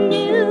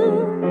afternoon,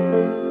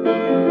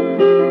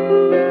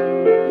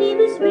 he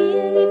was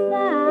really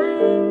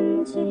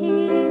fine to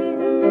hear.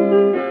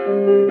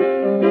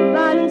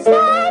 But on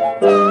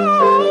Saturday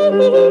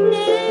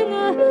evening,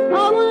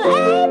 oh well,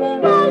 Amy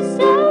was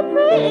so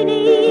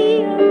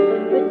pretty,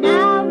 but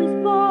now his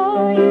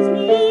boy is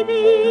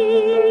leaving.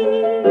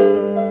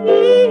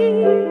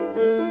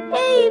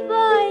 Hey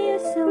boy,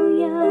 you're so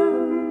young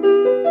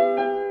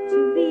to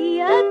be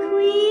a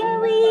queen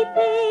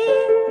weeping.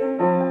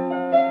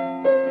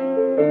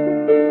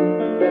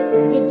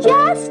 You're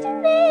just a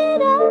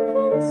little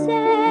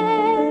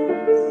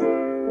princess.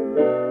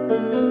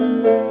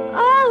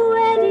 Oh,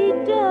 Eddie,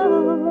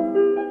 don't.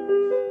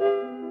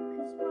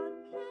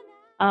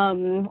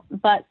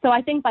 But so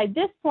I think by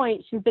this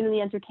point, she's been in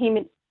the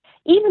entertainment,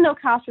 even though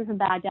Kashka from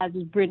Baghdad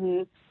was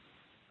written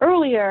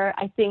earlier.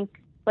 I think,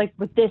 like,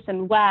 with this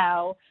and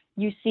Wow,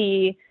 you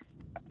see,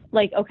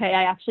 like, okay,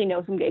 I actually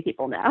know some gay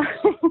people now.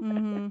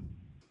 Mm-hmm.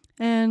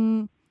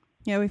 And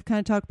yeah, we've kind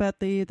of talked about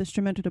the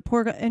strumento de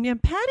porga, and yeah,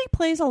 Patty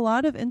plays a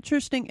lot of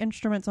interesting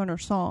instruments on her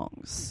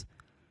songs.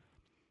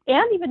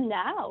 And even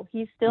now,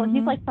 he's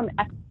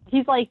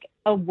like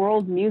a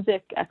world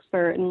music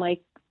expert, and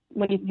like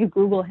when you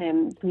Google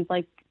him, he's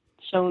like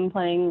shown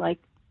playing like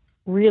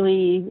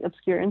really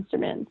obscure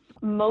instruments.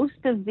 On most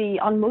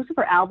of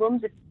her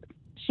albums,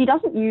 she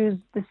doesn't use,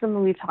 this is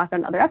something we've talked about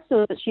in other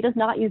episodes, but she does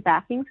not use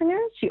backing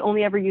singers. She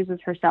only ever uses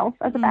herself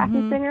as a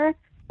backing singer,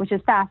 which is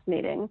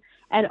fascinating.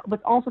 And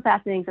what's also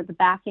fascinating is that the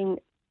backing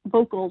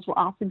vocals will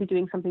often be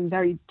doing something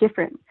very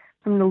different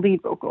from the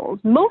lead vocals,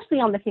 mostly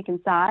on the kick and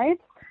side,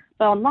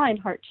 but on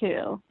Lionheart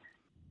too.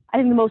 I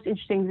think the most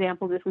interesting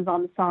example of this was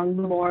on the song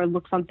More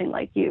Look Something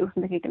Like You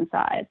from the kick and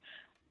side.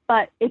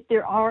 But if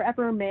there are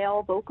ever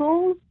male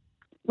vocals,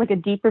 like a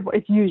deeper voice,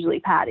 it's usually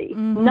Patty.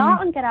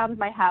 Not on Get Out of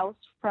My House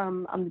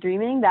from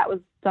Dreaming. That was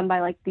done by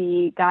like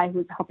the guy who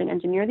was helping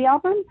engineer the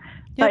album. Yep.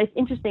 But it's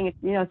interesting.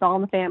 It's all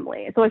in the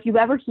family. So if you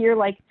ever hear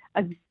like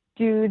a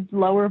dude's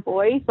lower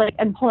voice, like,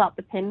 and pull out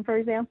the pin, for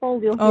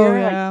example, you'll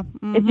hear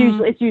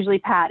it's usually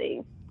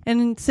Patty.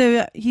 And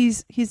so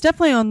he's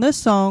definitely on this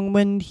song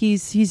when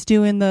he's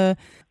doing the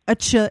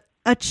it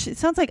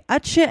sounds like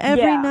Acha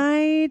every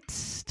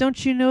night.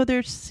 Don't you know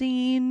their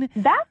scene?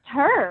 That's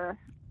her.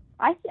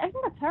 I think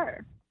that's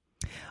her.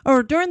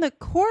 Or during the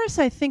chorus,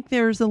 I think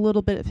there's a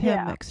little bit of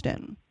him mixed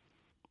in.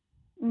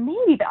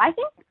 Maybe, but I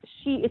think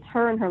it's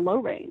her in her low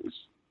range.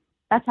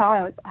 That's how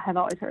I have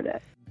always heard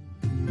it.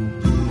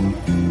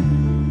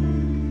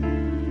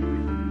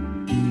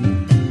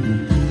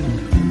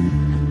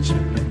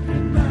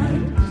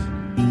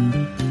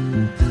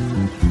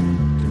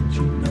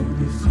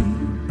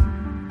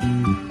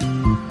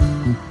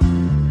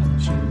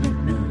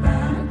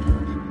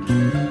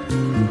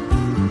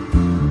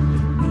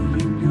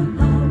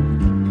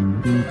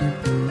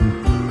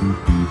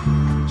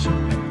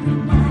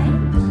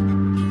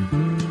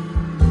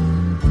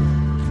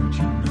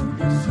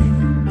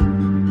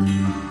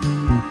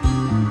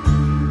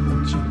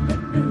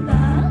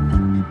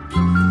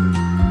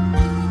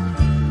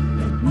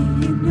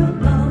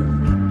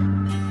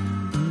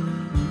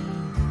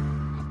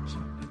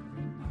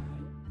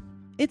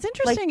 It's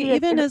interesting, like,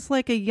 even as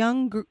like a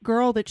young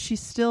girl, that she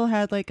still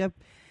had like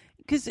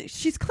because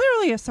she's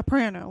clearly a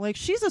soprano. Like,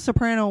 she's a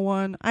soprano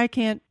one. I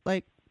can't,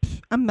 like,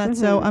 I'm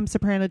mezzo. I'm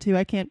soprano too.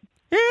 I can't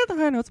hear the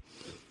high notes.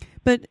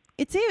 But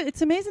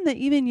it's amazing that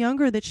even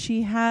younger that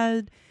she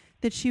had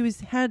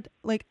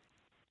like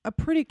a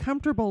pretty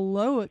comfortable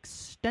low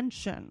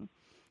extension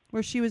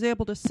where she was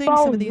able to sing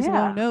some of these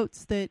low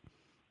notes that,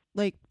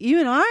 like,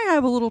 even I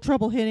have a little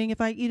trouble hitting if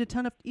I eat a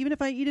ton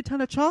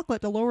of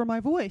chocolate to lower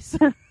my voice.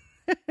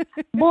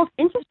 Well, it's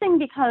interesting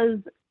because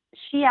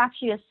she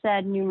actually has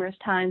said numerous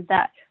times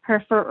that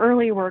her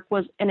early work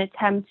was an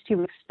attempt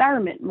to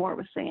experiment more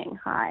with singing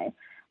high.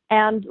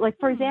 And, like,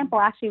 for example,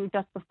 actually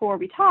just before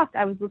we talked,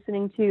 I was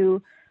listening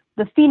to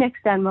the Phoenix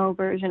demo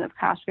version of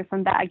Kashka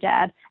from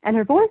Baghdad, and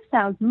her voice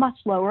sounds much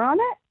lower on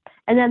it.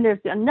 And then there's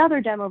another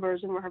demo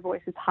version where her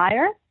voice is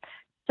higher.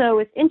 So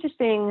it's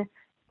interesting.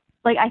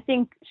 Like, I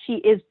think she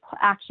is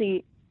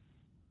actually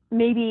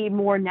maybe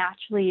more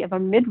naturally of a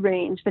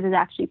mid-range, but is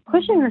actually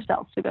pushing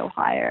herself to go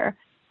higher.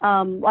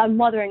 On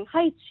Wuthering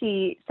Heights,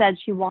 she said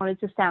she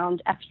wanted to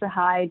sound extra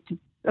high to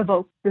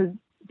evoke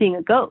being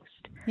a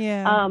ghost.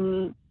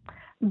 Yeah.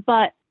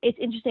 But it's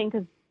interesting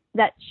because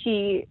that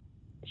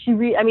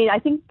I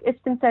think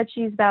it's been said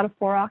she's about a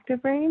 4-octave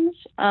range.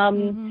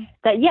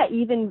 That,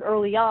 even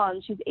early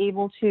on, she's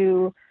able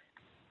to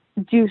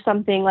do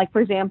something like, for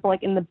example,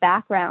 like in the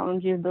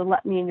background, you have the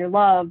Let Me In Your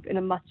Love in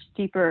a much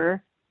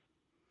deeper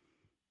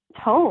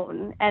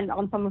tone. And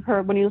on some of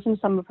her, when you listen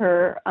to some of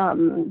her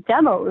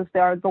demos,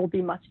 they'll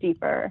be much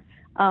deeper.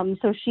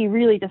 So she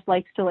really just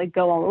likes to, like,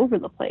 go all over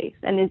the place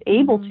and is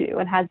able to,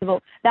 and has the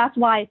vote. That's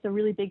why it's a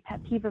really big pet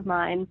peeve of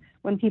mine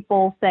when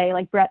people say,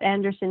 like, Brett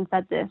Anderson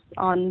said this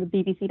on the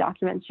BBC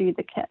documentary,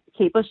 The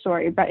Kate Bush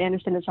Story. Brett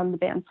Anderson is from the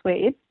band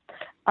Suede.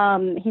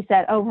 He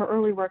said, her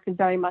early work is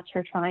very much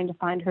her trying to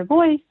find her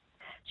voice.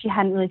 She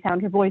hadn't really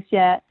found her voice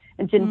yet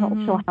and didn't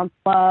show how to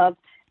love.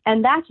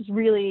 And that's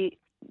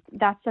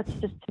such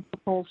just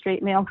typical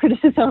straight male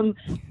criticism,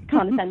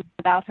 condescending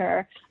about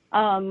her.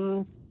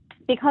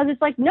 Because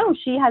it's like, no,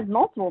 she has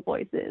multiple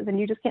voices and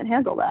you just can't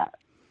handle that.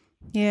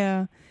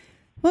 Yeah.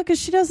 Well, because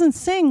she doesn't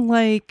sing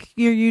like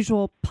your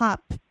usual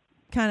pop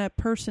kind of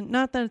person.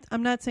 Not that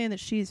I'm not saying that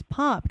she's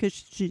pop because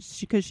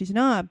she's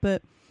not,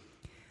 but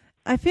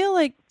I feel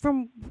like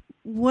from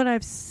what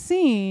I've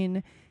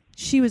seen,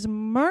 she was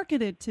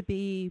marketed to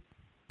be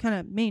kind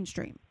of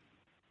mainstream.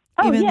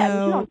 Oh, she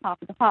was on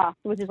Top of the Pops,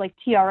 which is like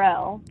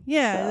TRL.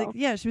 Yeah,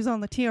 so. She was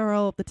on the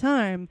TRL at the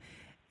time.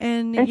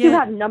 And she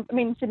had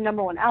she had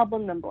number one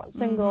album, number one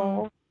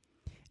single.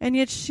 And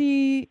yet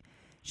she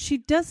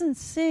doesn't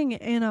sing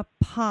in a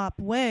pop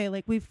way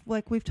like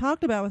we've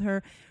talked about with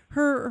her.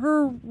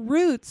 Her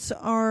roots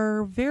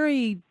are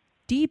very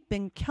deep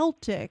and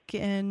Celtic,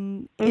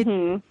 and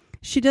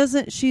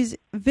she's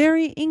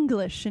very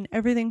English in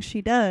everything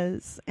she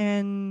does.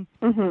 And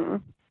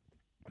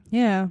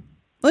yeah.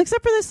 Well,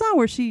 except for this song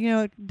where she,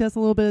 does a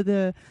little bit of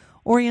the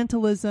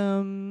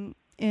Orientalism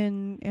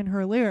in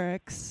her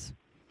lyrics.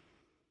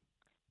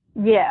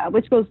 Yeah,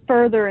 which goes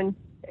further in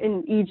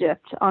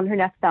Egypt on her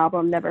next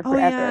album, Never Forever.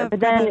 Yeah, but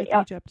then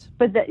Egypt.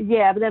 But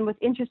then what's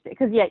interesting,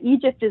 because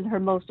Egypt is her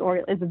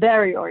is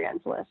very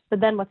Orientalist. But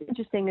then what's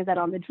interesting is that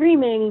on The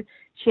Dreaming,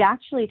 she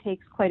actually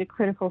takes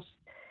ends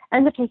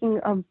up taking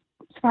a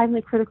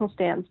surprisingly critical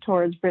stance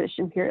towards British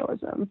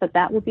imperialism. But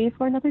that will be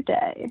for another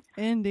day.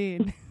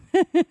 Indeed.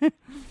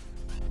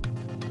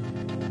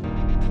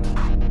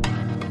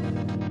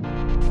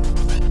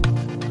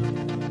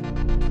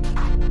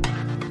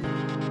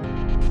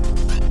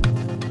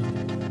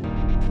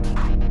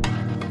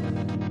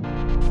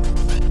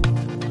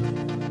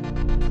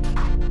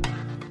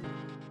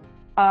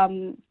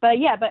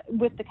 But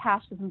with the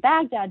Kashka from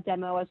Baghdad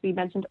demo, as we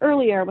mentioned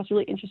earlier, what's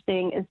really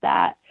interesting is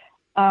that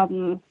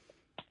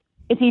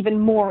it's even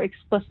more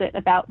explicit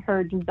about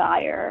her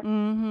desire,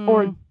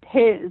 or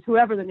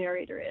whoever the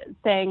narrator is,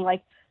 saying,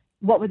 like,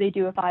 what would they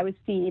do if I was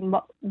seen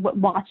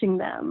watching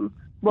them?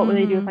 What would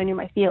they do if I knew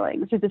my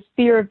feelings? There's this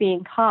fear of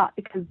being caught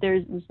because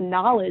there's this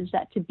knowledge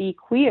that to be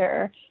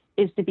queer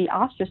is to be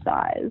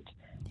ostracized.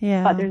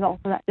 Yeah. But there's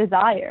also that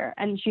desire,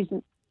 and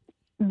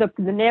the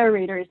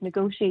narrator is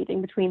negotiating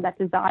between that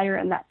desire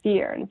and that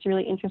fear, and it's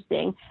really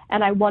interesting.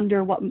 And I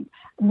wonder we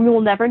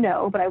will never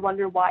know, but I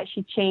wonder why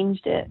she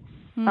changed it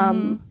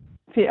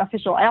to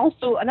official. And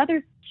also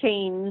another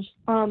change,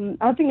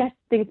 other thing I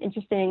think is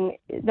interesting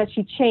that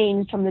she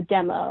changed from the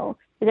demo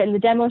is that in the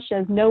demo she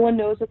says, no one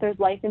knows that there's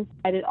life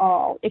inside at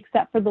all,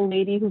 except for the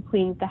lady who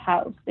cleans the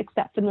house,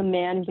 except for the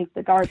man who takes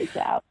the garbage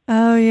out.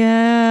 Oh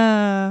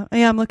yeah.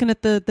 Yeah, I'm looking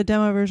at the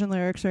demo version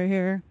lyrics right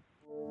here.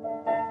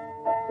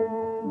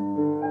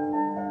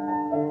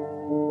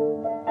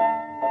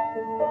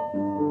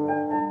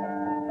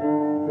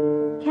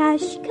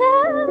 Kashka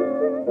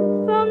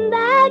from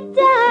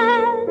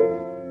Baghdad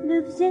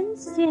lives in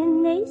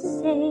sin, they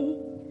say,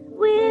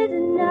 with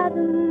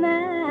another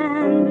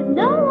man, but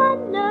no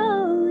one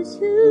knows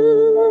who.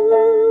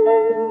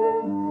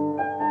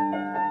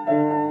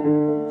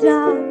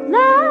 Dark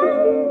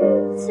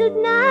lights at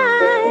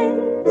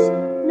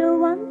night, no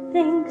one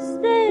thinks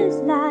there's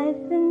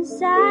life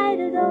inside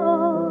at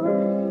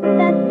all.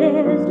 that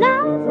there's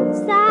life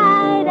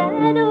inside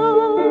at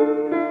all.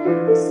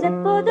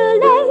 Except for the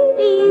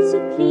ladies who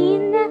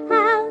clean the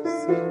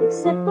house,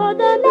 except for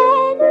the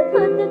men who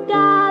put the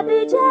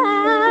garbage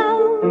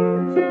out.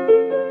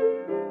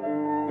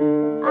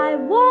 I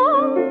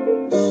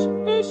watch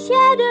the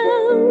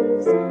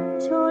shadows,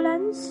 tall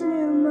and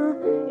slim,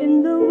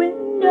 in the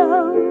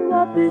window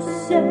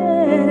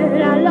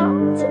opposite. I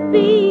long to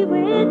be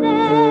with them.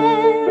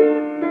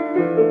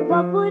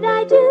 What would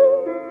I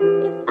do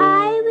if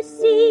I was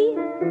seen?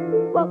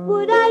 What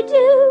would I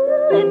do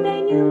if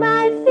they knew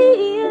my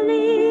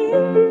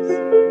feelings?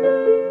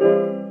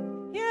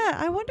 Yeah,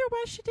 I wonder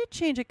why she did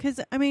change it. Because,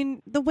 I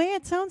mean, the way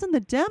it sounds in the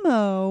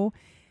demo,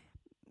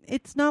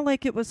 it's not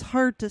like it was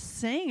hard to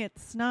sing.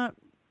 It's not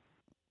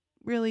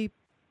really,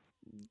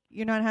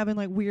 you're not having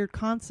like weird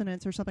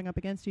consonants or something up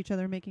against each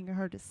other making it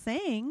hard to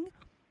sing.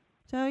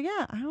 So,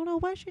 yeah, I don't know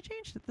why she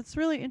changed it. That's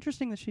really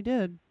interesting that she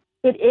did.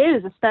 It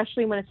is,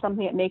 especially when it's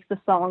something that makes the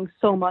song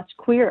so much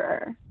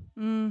queerer.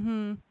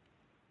 Mm-hmm.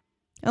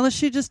 Unless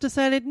she just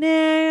decided,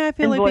 nah, I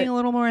feel like being a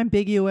little more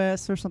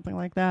ambiguous or something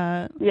like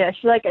that. Yeah,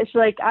 she's like,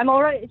 I'm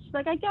all right. She's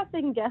like, I guess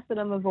they can guess that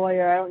I'm a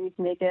voyeur. I don't need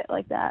to make it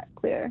like that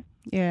clear.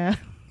 Yeah,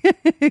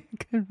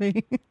 could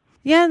be.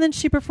 Yeah, and then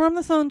she performed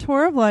this on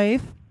Tour of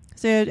Life.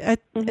 So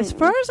as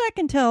far as I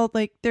can tell,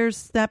 like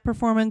there's that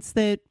performance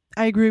that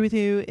I agree with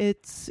you.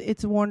 It's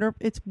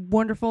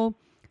wonderful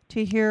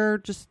to hear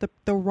just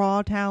the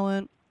raw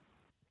talent.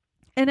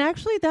 And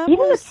actually, that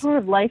even was... the Tour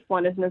of Life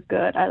one isn't as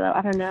good.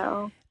 I don't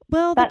know.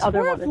 Well, the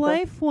Tour of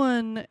Life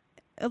one,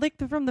 like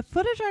from the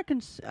footage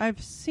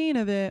I've seen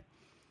of it,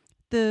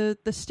 the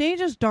stage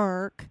is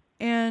dark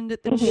and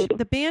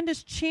the band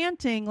is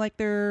chanting like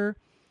they're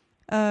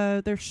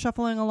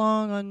shuffling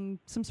along on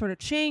some sort of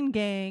chain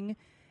gang,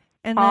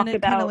 and then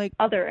it kind of like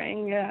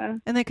othering, yeah,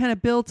 and then kind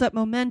of builds up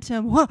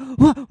momentum, wah,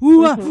 wah,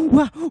 wah,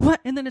 wah, wah,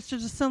 and then it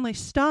just suddenly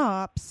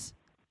stops,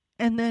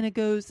 and then it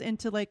goes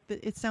into like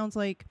it sounds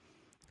like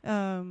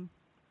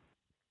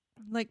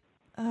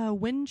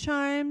wind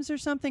chimes or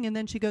something, and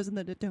then she goes in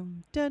the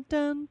dun dun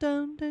dun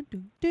dun dun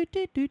do do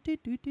do do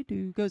do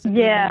do goes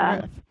into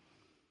the riff.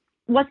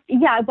 What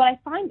I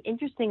find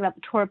interesting about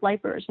the Tour of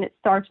Life version, it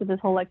starts with this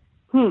whole like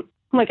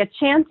a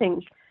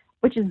chanting,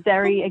 which is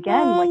very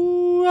again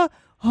like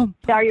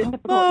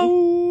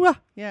stereotypical.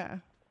 Yeah,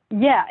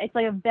 it's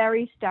like a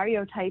very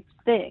stereotyped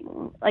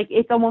thing. Like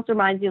it almost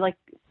reminds you like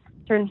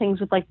certain things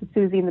with like the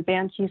Susie and the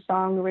Banshee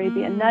song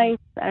Arabian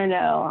Nights. I don't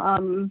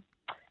know.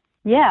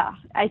 Yeah,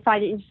 I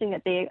find it interesting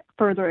that they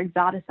further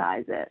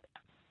exoticize it.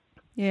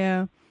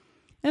 Yeah,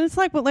 and it's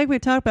like we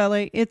talked about,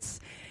 like it's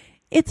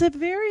a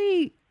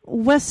very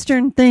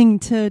Western thing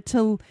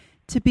to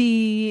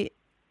be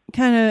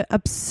kind of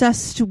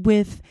obsessed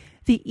with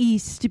the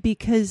East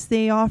because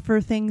they offer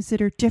things that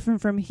are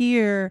different from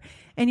here,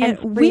 and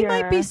yet we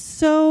might be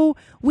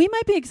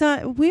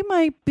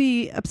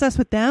obsessed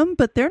with them,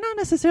 but they're not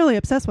necessarily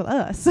obsessed with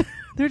us.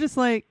 They're just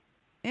like,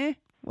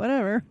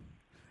 whatever.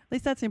 At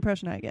least that's the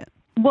impression I get.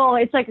 Well,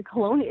 it's like it's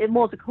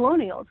a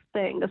colonial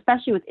thing,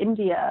 especially with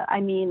India.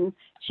 I mean,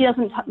 she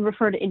doesn't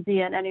refer to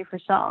India in any of her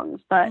songs,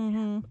 but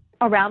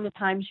around the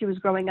time she was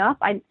growing up,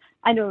 I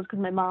know it's because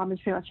my mom is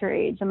pretty much her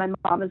age, and my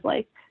mom is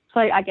like, so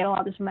I get a lot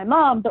of this from my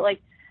mom, but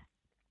like,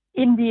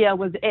 India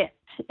was it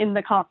in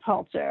the pop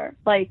culture.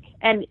 Like,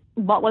 and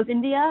what was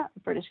India? A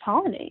British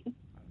colony,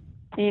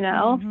 you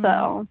know?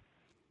 So,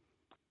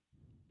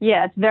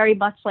 yeah, it's very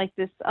much like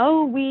this,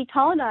 we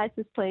colonized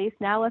this place,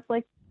 now let's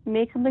like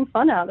make something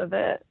fun out of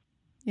it.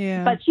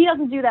 Yeah. But she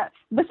doesn't do that.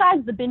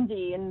 Besides the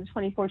Bindi in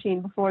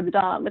 2014 Before the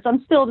Dawn, which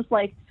I'm still just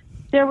like,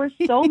 there were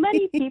so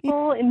many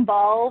people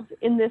involved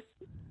in this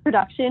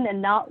production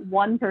and not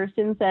one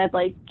person said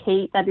like,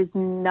 Kate, that is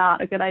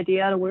not a good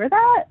idea to wear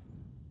that.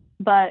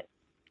 But,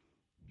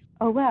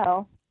 oh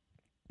well.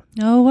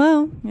 Oh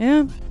well,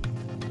 yeah.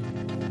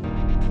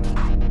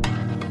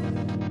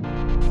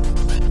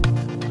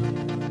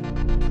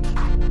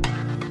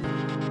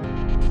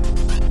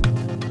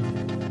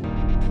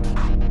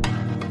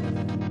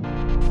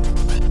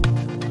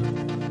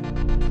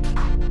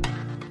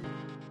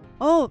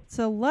 Oh,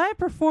 so live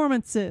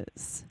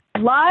performances.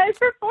 Live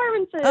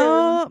performances.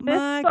 Oh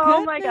my goodness.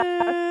 Oh my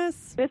gosh.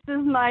 This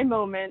is my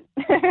moment.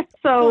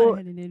 Go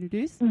ahead and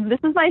introduce. This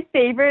is my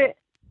favorite.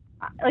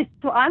 Like,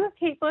 so I'm a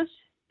Kate Bush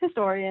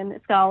historian,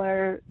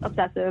 scholar,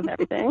 obsessive,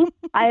 everything.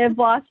 I have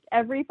watched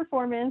every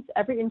performance,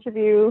 every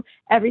interview,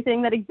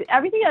 everything that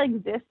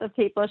exists of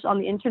Kate Bush on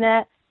the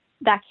internet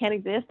that can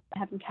exist. I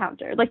have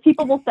encountered. Like,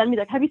 people will send me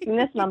like, "Have you seen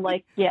this?" And I'm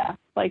like, "Yeah."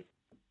 Like,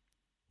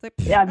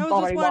 yeah, I've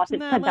already watched it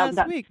 10,000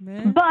 times. Week,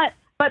 man.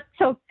 But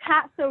so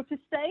to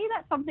say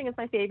that something is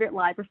my favorite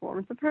live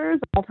performance of hers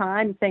of all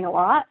time is saying a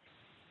lot.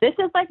 This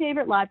is my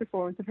favorite live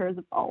performance of hers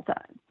of all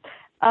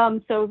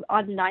time. So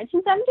on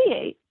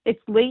 1978,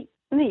 it's late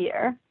in the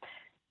year.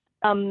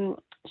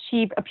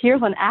 She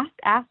appears on Ask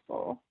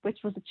Aspel, which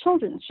was a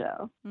children's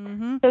show.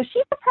 Mm-hmm. So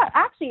she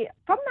actually,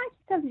 from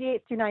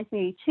 1978 through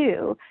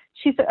 1982,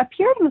 she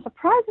appeared in a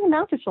surprising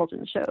amount of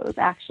children's shows,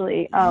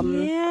 actually.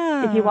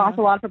 If you watch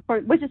a lot of her,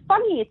 which is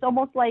funny. It's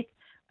almost like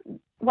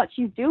what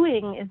she's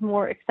doing is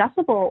more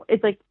accessible.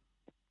 It's like,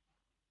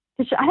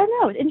 I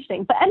don't know, it's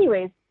interesting. But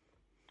anyways,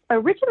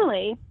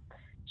 originally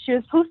she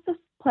was supposed to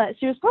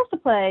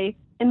play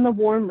In the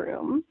Warm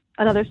Room,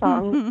 another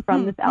song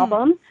from this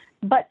album,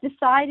 but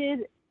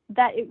decided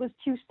that it was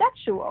too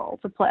sexual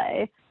to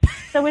play.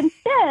 So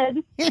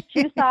instead,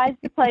 she decides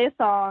to play a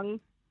song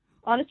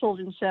on a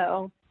children's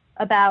show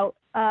about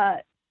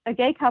a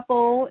gay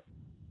couple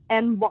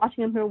and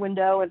watching them through a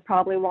window and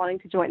probably wanting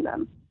to join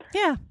them.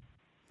 Yeah.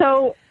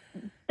 So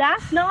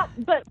that's not,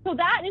 so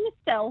that in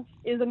itself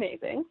is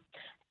amazing.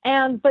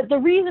 But the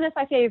reason it's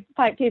my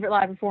favorite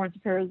live performance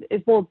of hers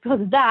is, well,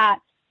 because of that,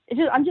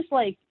 I'm just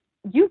like,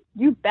 you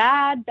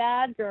bad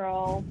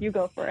girl, you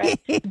go for it.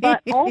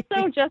 But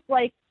also just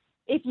like,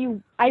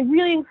 I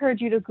really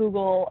encourage you to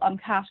Google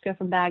Kashka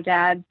from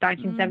Baghdad,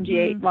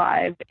 1978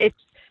 live. It's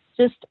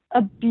just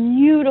a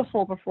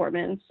beautiful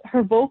performance.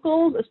 Her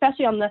vocals,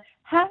 especially on the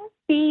happy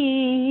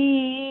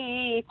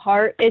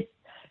part, it's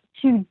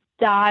to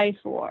die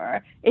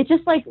for. It's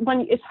just like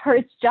when it's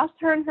just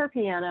her and her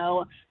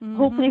piano.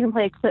 Hopefully you can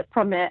play a clip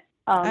from it.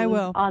 I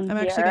will. I'm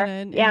actually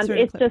going to insert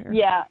a clip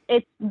here.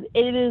 It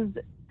is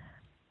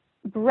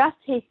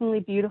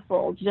breathtakingly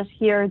beautiful to just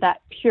hear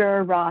that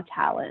pure raw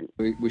talent.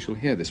 We shall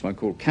hear this one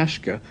called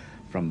Kashka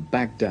from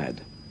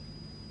Baghdad.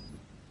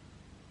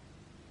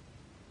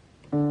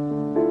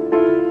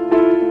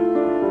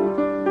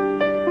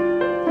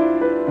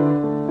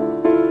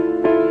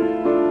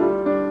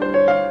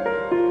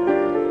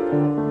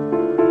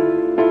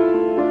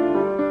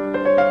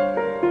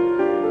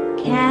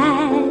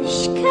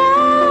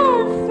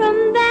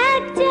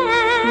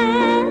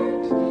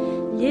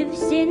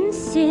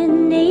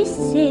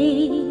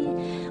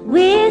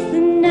 With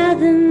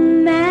another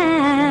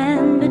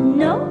man, but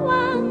no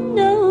one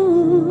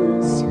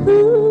knows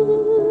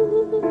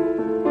who.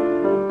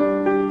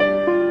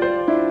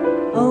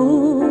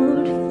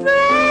 Old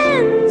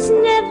friends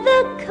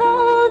never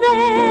call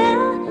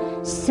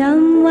there.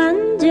 Some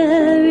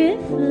wonder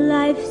if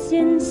life's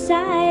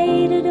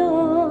inside at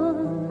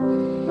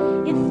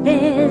all. If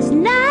there's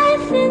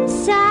life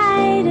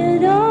inside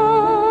at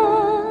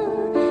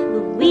all.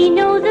 But we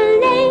know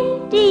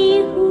the lady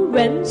who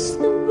runs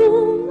the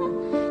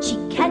room. She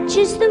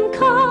catches them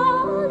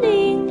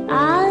calling a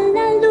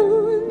la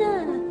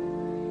luna.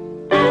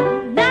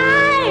 At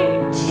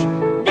night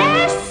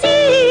they're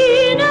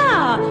seen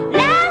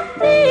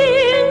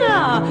laughing.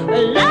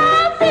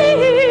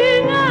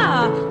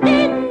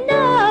 They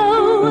know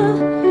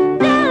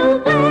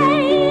the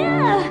way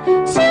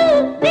to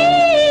be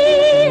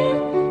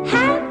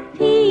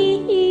happy.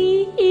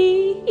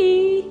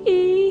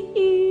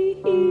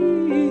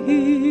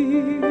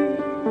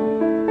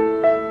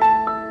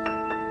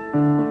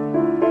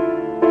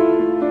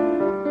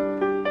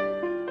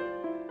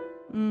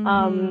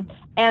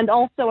 And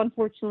also,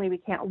 unfortunately, we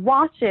can't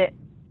watch it.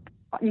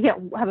 You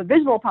can't have a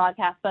visual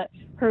podcast, but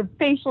her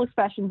facial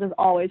expressions, as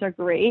always, are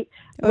great.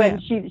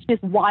 She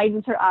just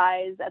widens her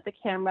eyes at the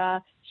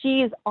camera.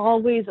 She is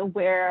always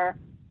aware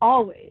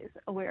of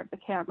the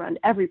camera in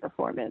every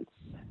performance.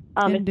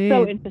 It's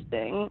so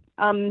interesting.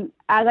 As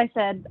I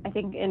said, I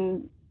think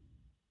in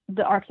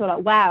the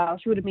episode Wow,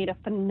 she would have made a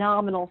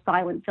phenomenal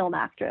silent film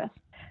actress.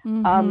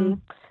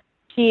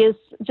 She is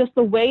just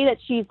the way that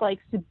she's like.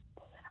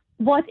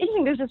 Well, it's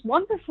interesting. There's this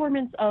one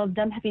performance of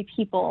Them Heavy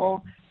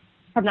People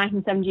from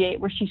 1978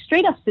 where she's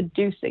straight up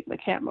seducing the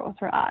camera with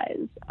her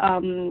eyes.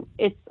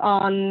 It's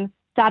on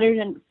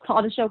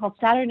a show called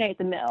Saturday Night at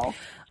the Mill.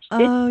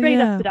 It's straight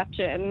up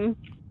seduction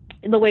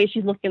in the way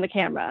she's looking at the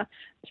camera.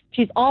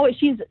 It's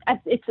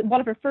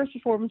one of her first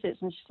performances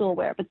and she's still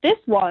aware. But this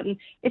one,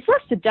 it's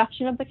not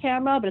seduction of the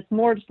camera, but it's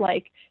more just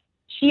like,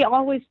 she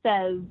always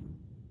says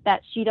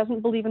that she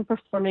doesn't believe in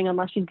performing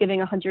unless she's giving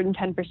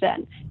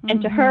 110%.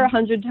 And to her,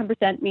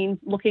 110% means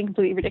looking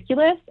completely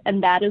ridiculous,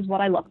 and that is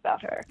what I love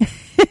about her.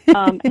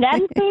 And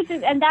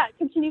that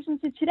continues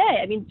into today.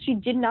 I mean, she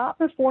did not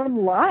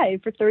perform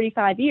live for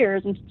 35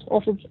 years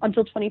until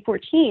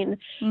 2014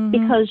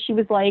 because she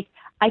was like,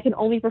 I can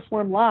only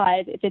perform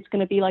live if it's going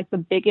to be like the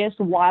biggest,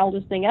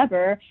 wildest thing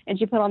ever. And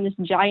she put on this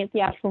giant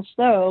theatrical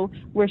show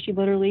where she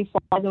literally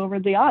flies over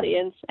the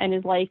audience and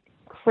is like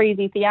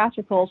crazy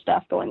theatrical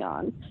stuff going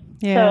on.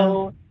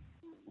 Yeah.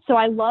 So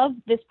I love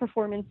this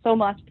performance so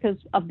much because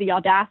of the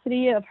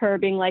audacity of her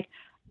being like,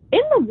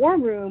 In the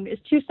Warm Room is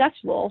too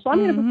sexual, so I'm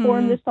going to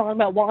perform this song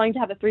about wanting to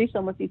have a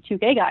threesome with these two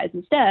gay guys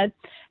instead.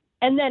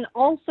 And then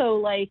also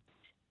like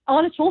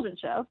on a children's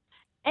show,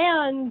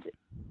 and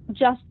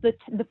just the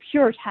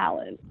pure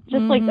talent,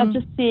 just like of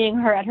just seeing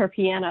her at her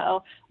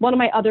piano. One of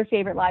my other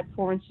favorite live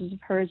performances of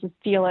hers is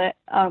Feel It,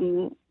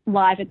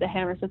 live at the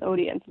Hammersmith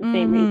Odeon for the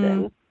same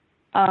reason.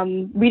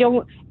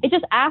 It's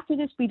just after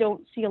this, we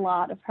don't see a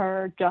lot of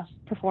her just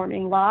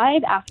performing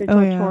live after the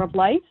tour of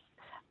life.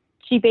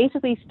 She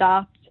basically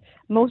stopped.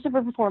 Most of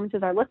her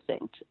performances are lip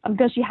synced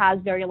because she has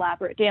very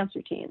elaborate dance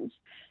routines.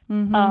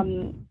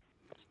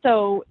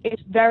 So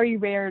it's very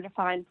rare to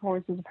find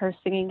performances of her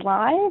singing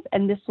live.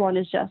 And this one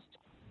is just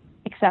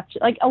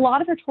exceptional. Like a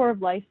lot of her tour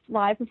of life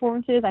live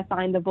performances, I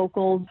find the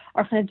vocals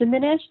are kind of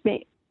diminished.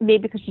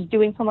 maybe because she's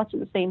doing so much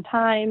at the same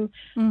time.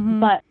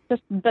 But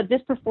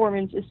this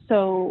performance is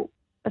so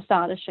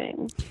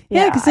astonishing.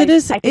 Yeah, because it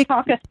is. I could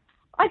talk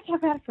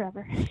about it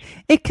forever.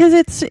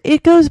 Because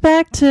it goes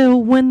back to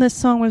when this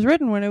song was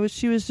written, when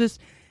she was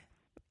just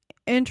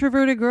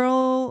introverted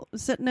girl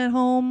sitting at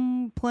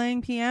home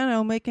playing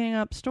piano, making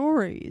up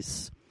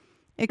stories.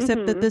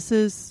 Except that this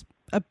is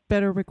a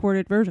better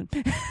recorded version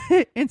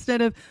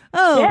instead of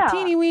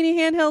teeny weeny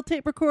handheld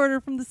tape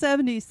recorder from the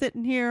 70s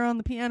sitting here on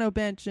the piano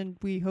bench, and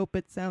we hope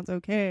it sounds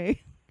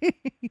okay.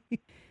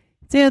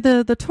 So yeah,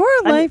 the Tour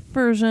of Life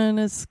version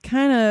is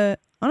kind of,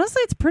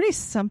 honestly, it's pretty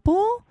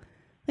simple.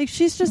 Like,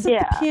 she's just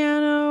at the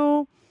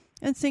piano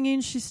and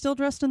singing. She's still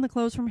dressed in the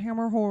clothes from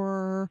Hammer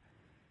Horror.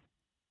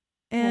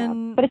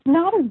 And but it's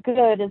not as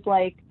good as,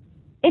 like,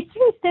 it's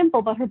pretty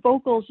simple, but her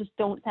vocals just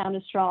don't sound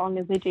as strong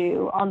as they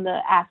do on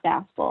the Ask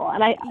Aspel.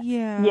 And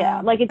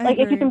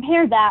if you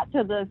compare that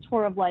to the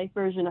Tour of Life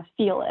version of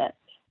Feel It,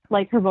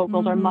 like, her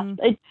vocals are much.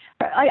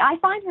 I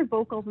find her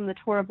vocals in the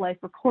Tour of Life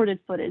recorded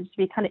footage to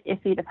be kind of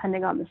iffy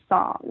depending on the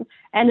song.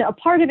 And a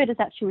part of it is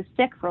that she was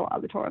sick for a lot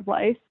of the Tour of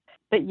Life.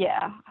 But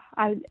yeah,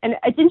 and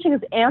it's interesting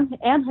because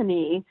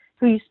Anthony,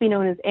 who used to be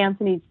known as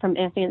Anthony from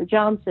Anthony and the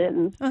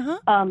Johnsons,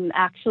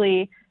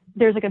 actually.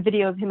 There's like a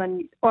video of him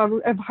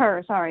of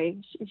her,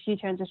 she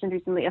transitioned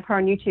recently, of her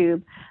on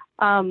YouTube,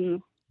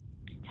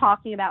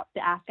 talking about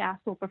the Ask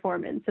Aspel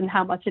performance and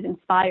how much it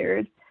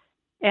inspired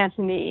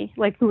Anthony,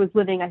 like, who was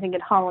living, I think, in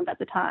Holland at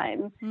the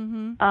time.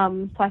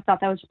 So I thought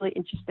that was really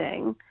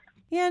interesting.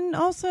 Yeah, and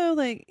also,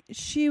 like,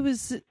 she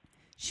was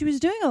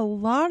doing a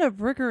lot of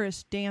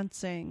rigorous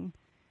dancing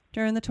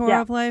during the Tour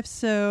of Life,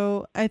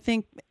 so I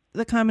think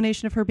the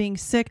combination of her being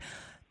sick,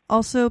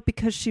 also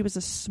because she was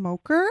a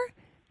smoker,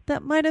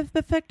 that might have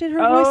affected her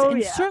voice,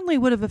 and certainly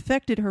would have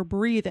affected her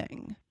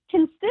breathing.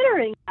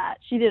 Considering that,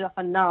 she did a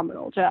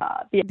phenomenal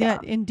job. Yeah,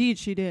 indeed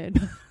she did.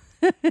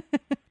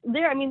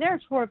 There are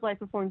Tour of Life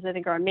performances I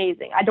think are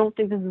amazing. I don't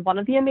think this is one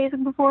of the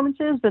amazing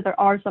performances, but there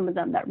are some of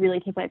them that really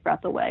take my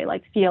breath away,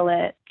 like Feel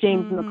It,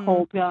 James and the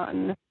Cold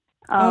Gun.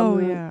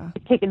 The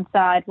Kick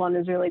Inside one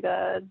is really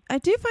good. I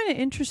do find it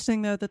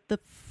interesting, though, that the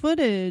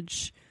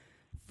footage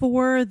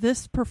for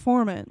this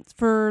performance,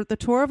 for the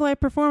Tour of Life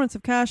performance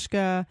of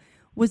Kashka,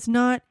 was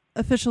not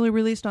officially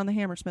released on the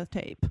Hammersmith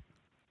tape.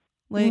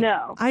 Like,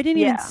 no. I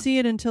didn't even see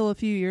it until a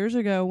few years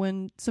ago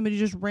when somebody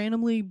just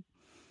randomly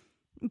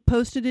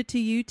posted it to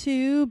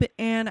YouTube,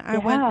 and I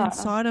went and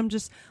saw it. I'm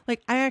just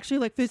like, I actually,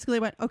 like, physically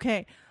went,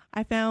 okay,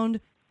 I found,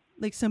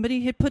 like,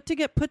 somebody had put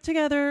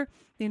together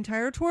the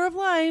entire Tour of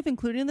Life,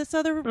 including this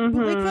other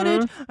bootleg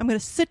footage. I'm going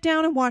to sit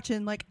down and watch it.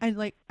 And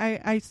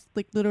I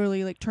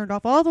literally, like, turned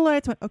off all the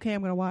lights, went, okay,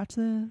 I'm going to watch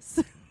this.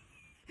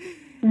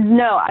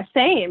 No,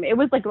 same. It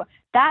was like,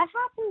 that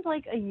happened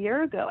like a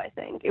year ago, I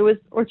think. It was,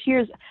 or 2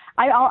 years.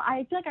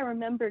 I feel like I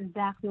remember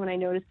exactly when I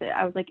noticed it.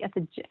 I was like at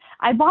the gym.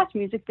 I watch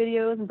music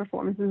videos and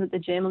performances at the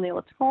gym on the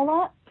elliptical a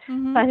lot. So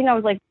I think I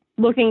was like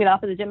looking it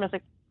up at the gym, and I was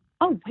like,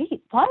 oh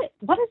wait, what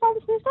is all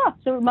this new stuff?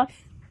 So it must.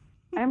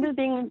 I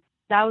remember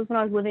that was when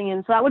I was living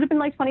in. So that would have been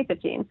like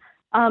 2015.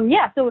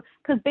 So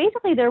because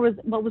basically there was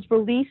what was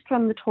released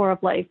from the Tour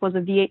of Life was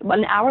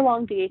an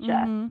hour-long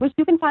VHS, which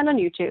you can find on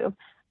YouTube.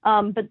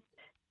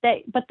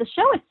 But the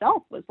show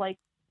itself was like,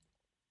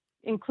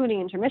 including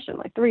intermission,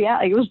 like 3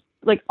 hours. It was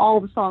like all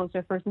the songs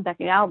their first and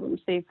second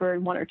albums, save for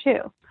one or two.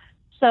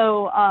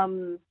 So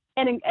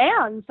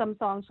and some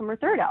songs from her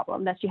third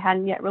album that she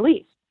hadn't yet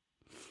released.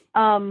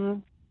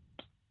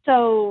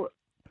 So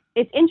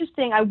it's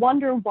interesting. I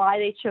wonder why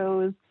they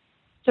chose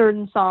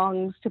certain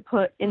songs to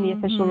put in the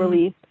official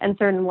release and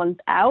certain ones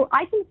out.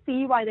 I can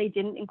see why they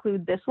didn't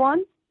include this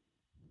one.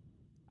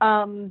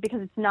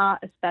 Because it's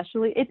not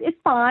especially, it's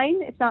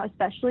fine. It's not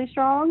especially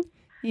strong.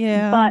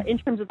 Yeah. But in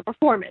terms of the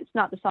performance,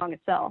 not the song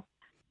itself.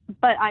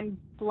 But I'm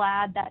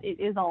glad that it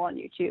is all on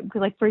YouTube.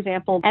 Because, like, for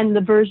example, and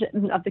the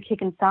version of The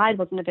Kick Inside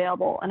wasn't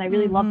available. And I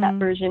really love that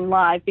version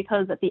live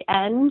because at the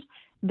end,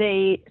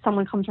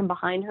 someone comes from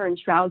behind her and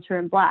shrouds her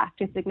in black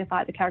to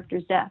signify the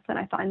character's death. And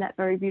I find that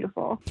very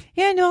beautiful.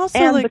 Yeah, and also,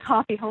 and like, the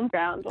Coffee Home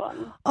Ground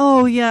one.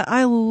 Oh, yeah.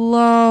 I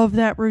love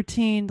that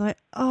routine. Like,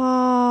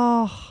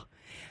 oh...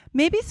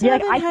 Maybe some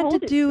of it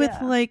had to do with,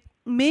 like,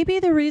 maybe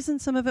the reason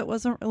some of it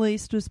wasn't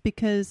released was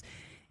because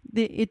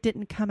it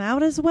didn't come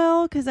out as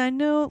well. Because I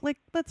know, like,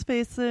 let's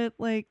face it,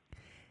 like,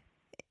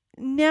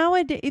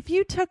 nowadays, if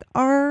you took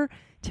our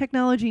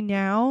technology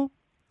now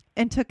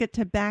and took it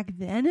to back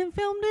then and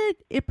filmed it,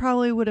 it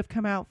probably would have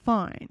come out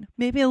fine.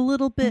 Maybe a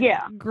little bit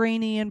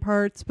grainy in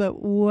parts,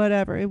 but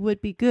whatever. It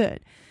would be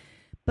good.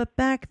 But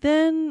back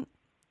then,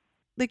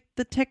 like,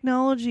 the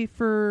technology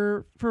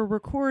for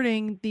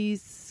recording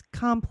these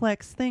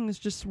complex things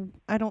just,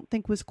 I don't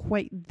think, was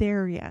quite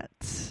there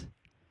yet.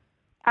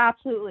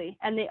 Absolutely.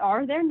 And they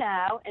are there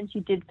now, and she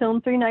did film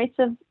 3 nights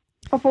of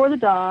Before the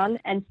Dawn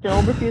and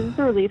still refuses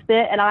to release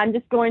it, and I'm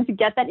just going to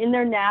get that in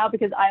there now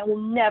because I will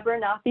never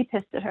not be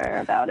pissed at her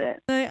about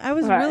it. I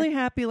was really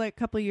happy, like, a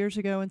couple of years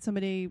ago when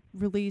somebody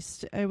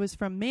released, it was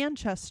from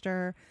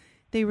Manchester,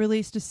 they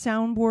released a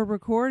soundboard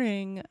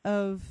recording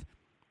of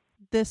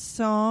this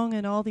song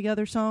and all the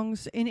other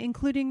songs, and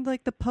including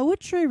like the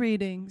poetry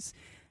readings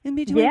in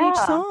between each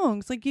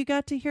songs. Like you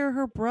got to hear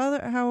her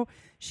brother, how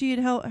she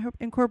had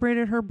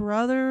incorporated her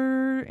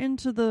brother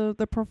into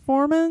the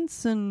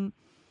performance, and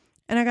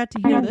I got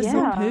to hear this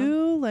song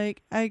too.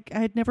 Like I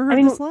had never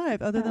heard this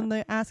live other than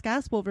the Ask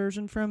Aspel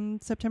version from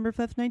September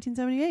 5th,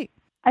 1978.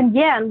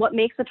 And what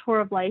makes a Tour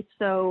of Life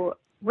so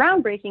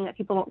groundbreaking that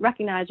people don't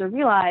recognize or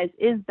realize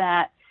is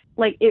that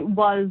like it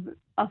was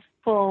a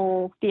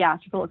full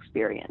theatrical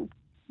experience.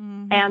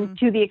 Mm-hmm. And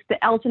to the extent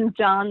Elton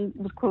John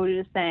was quoted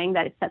as saying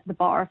that it set the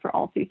bar for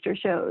all future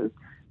shows,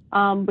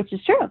 which is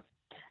true.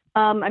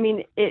 I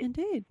mean, it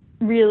Indeed.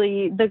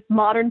 Really, the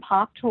modern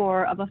pop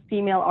tour of a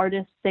female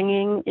artist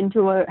singing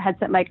into a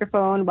headset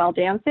microphone while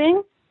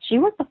dancing, she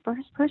was the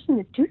first person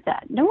to do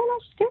that. No one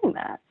else was doing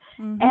that.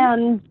 Mm-hmm.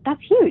 And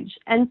that's huge.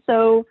 And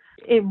so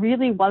it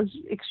really was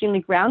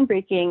extremely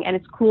groundbreaking, and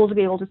it's cool to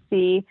be able to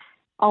see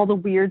all the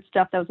weird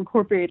stuff that was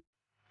incorporated.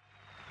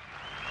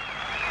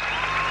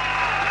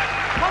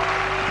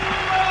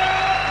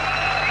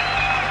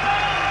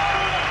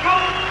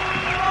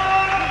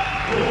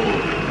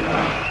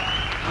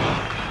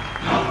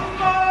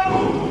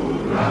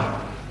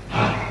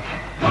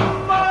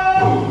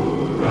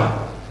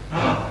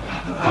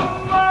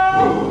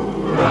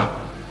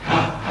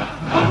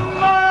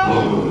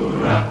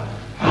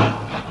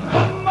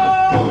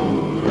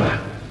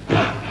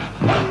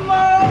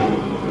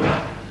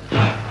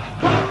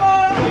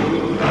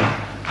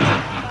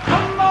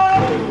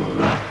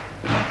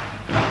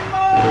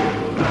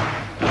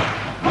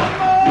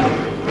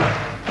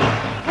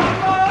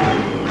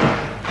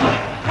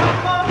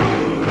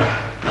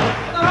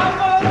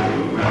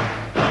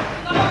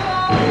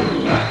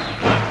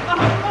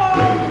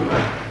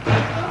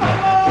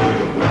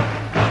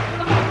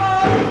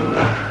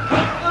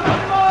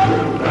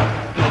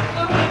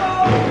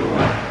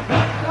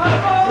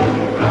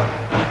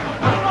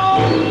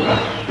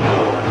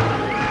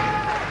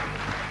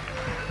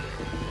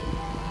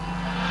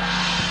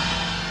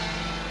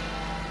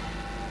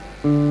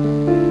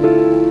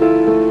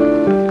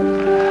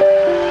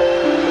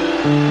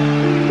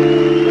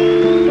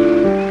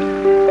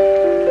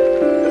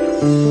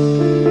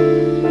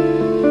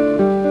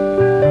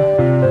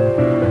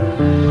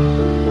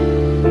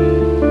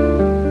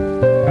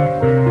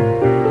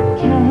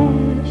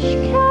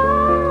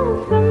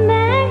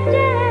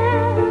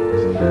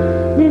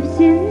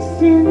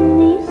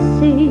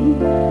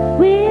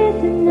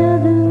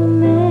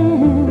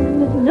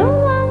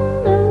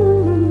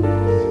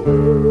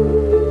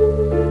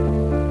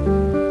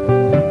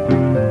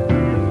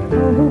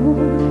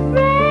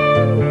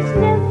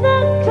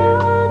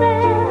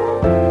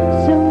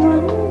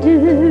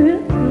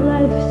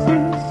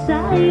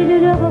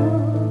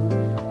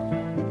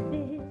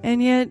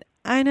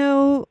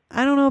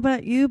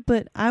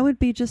 But I would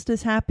be just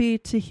as happy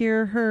to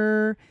hear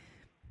her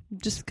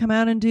just come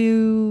out and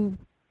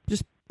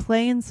just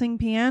play and sing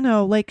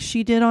piano like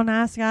she did on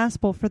Ask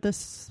Aspel for this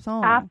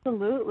song.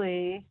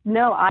 Absolutely.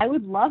 No, I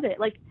would love it.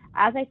 Like,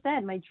 as I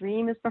said, my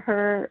dream is for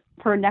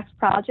her next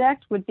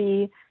project would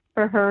be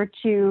for her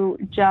to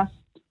just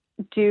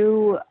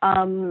to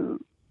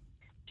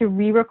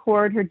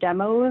re-record her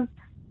demos,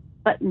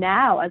 but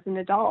now as an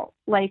adult.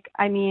 Like,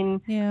 I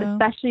mean,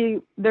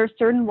 especially there's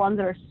certain ones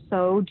that are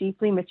so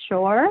deeply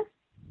mature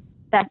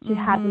that to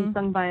have them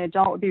sung by an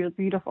adult would be really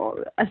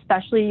beautiful.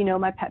 Especially, you know,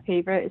 my pet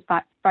favorite is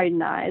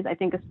Frightened Eyes. I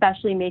think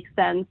especially makes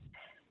sense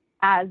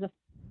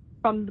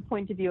from the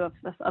point of view of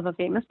a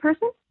famous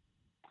person.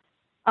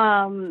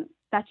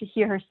 That to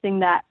hear her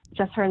sing that,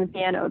 just her and the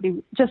piano, would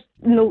be just,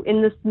 you know,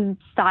 in this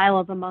style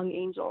of Among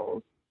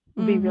Angels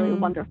would be really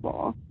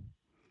wonderful.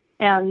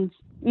 And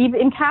even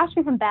in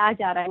Kashka from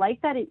Baghdad, I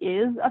like that it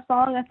is a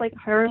song that's like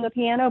her and the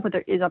piano, but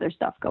there is other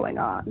stuff going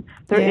on.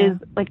 There is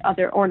like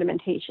other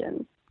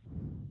ornamentation.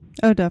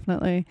 Oh,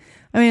 definitely.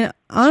 I mean,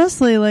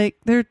 honestly, like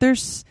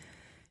there's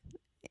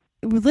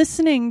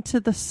listening to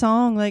the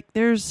song, like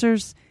there's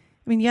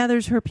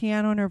her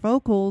piano and her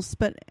vocals,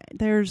 but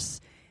there's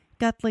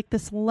got like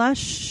this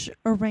lush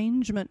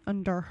arrangement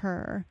under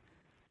her.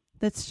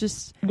 That's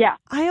just,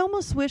 I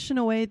almost wish in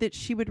a way that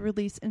she would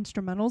release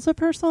instrumentals of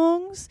her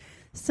songs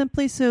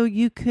simply so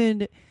you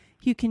can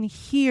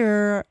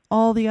hear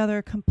all the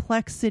other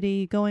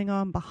complexity going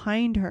on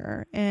behind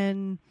her.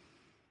 And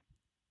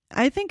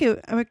I think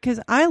because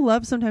I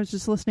love sometimes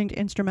just listening to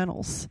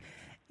instrumentals,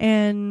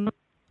 and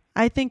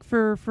I think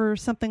for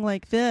something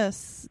like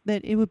this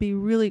that it would be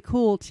really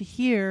cool to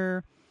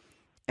hear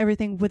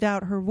everything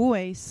without her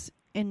voice,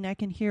 and I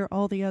can hear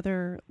all the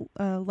other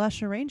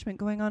lush arrangement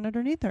going on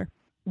underneath her.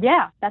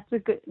 Yeah, that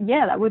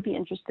would be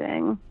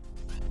interesting.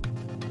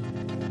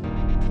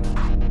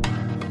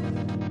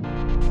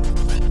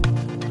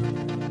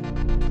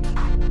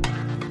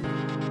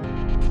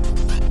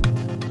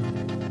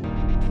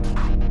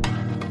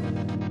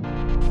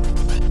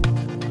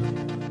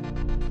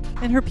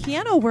 And her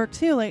piano work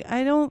too, like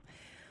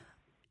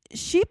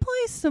she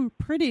plays some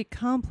pretty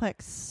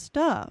complex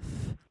stuff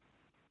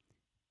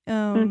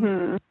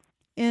in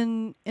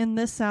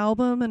this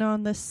album and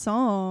on this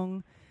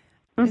song.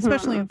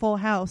 especially in Full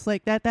House,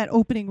 like that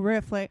opening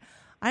riff. Like,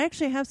 I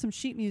actually have some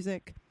sheet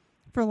music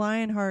for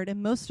Lionheart,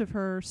 and most of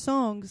her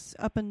songs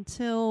up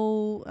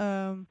until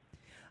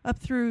up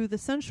through the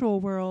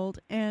Sensual World,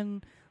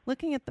 and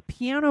looking at the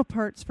piano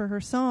parts for her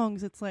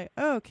songs, it's like,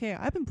 oh, okay,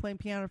 I've been playing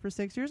piano for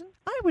 6 years, and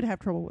I would have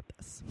trouble with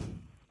this.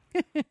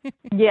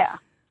 Yeah.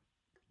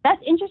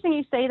 That's interesting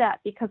you say that,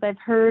 because I've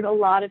heard a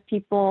lot of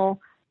people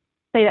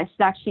say that she's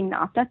actually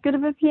not that good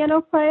of a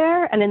piano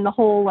player, and in the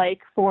whole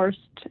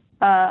forced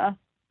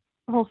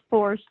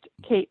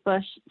Kate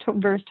Bush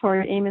versus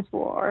Tori Amos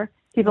war,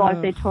 people always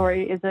say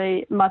Tori is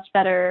a much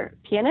better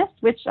pianist,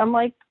 which I'm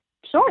like,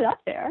 sure, that's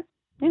fair,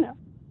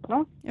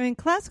 Well, I mean,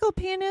 classical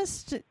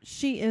pianist,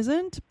 she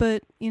isn't,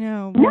 but,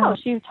 No,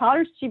 she taught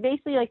her, she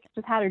basically,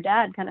 just had her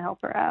dad kind of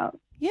help her out.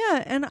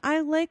 Yeah, and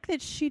I like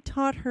that she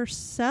taught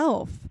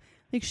herself.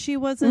 Like, she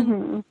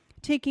wasn't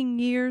taking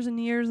years and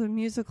years of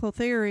musical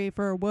theory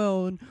for,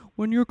 well, and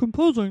when you're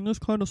composing this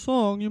kind of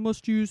song, you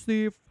must use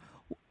the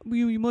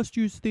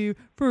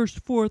first,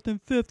 fourth,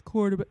 and fifth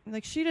chord. But,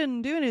 she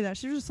didn't do any of that.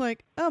 She was just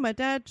like, oh, my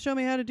dad showed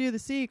me how to do the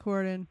C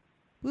chord, and,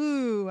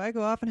 woo, I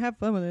go off and have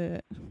fun with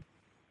it.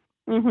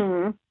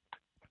 Mm-hmm.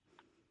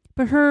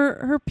 But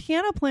her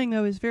piano playing,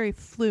 though, is very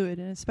fluid,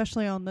 and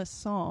especially on this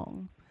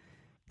song.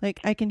 I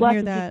can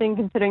hear that. That's interesting,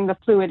 considering the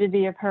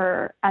fluidity of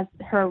her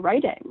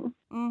writing.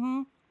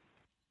 Mm-hmm.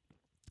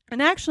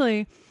 And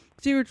actually,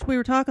 we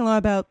were talking a lot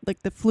about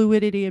the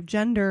fluidity of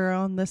gender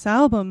on this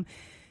album.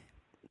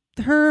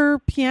 Her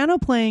piano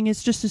playing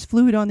is just as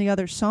fluid on the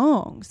other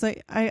songs.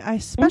 I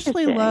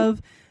especially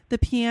love the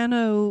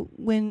piano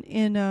when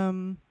in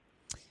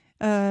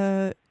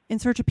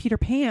Search of Peter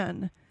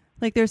Pan.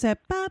 There's that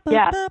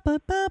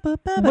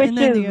which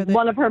is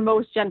one of her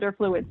most gender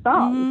fluid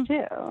songs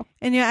too.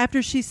 And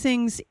after she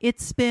sings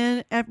 "It's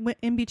Been,"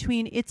 in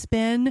between "It's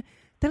Been,"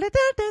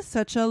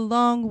 such a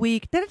long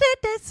week,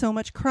 so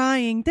much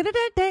crying,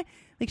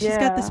 she's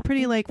got this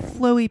pretty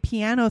flowy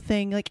piano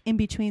thing in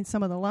between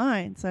some of the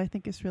lines. I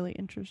think is really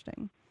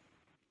interesting.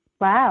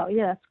 Wow,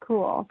 yeah, that's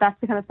cool.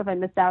 That's the kind of stuff I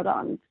missed out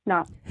on.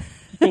 Not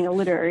being a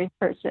literary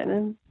person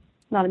and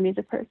not a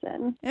music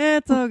person. Yeah,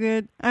 it's all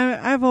good.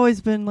 I've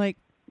always been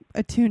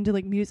attuned to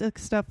music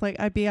stuff.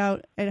 I'd be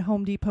out at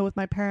Home Depot with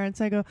my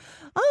parents. I go,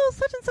 oh,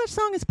 such and such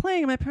song is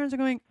playing, and my parents are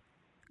going,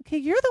 okay,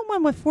 you're the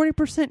one with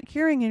 40%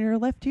 hearing in your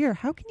left ear.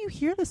 How can you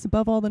hear this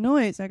above all the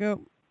noise? I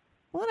go,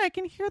 well, I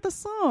can hear the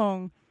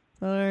song.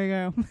 So there you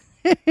go.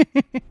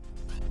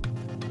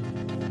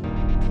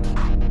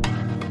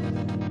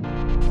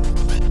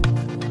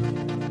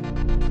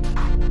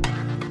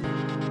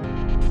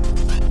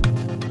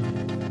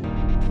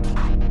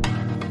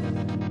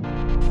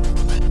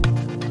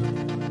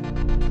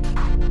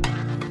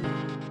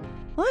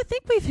 Well, I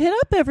think we've hit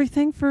up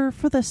everything for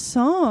the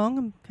song.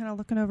 I'm kind of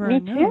looking over our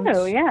notes. Me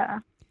too, yeah.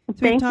 So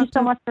thank you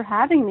so much for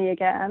having me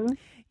again.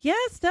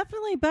 Yes,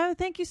 definitely. But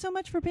thank you so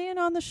much for being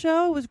on the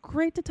show. It was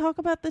great to talk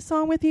about this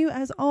song with you,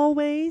 as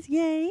always.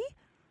 Yay.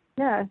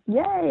 Yeah,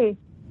 yay.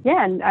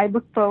 Yeah, and I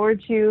look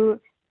forward to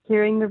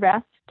hearing the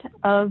rest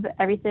of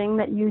everything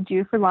that you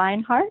do for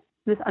Lionheart,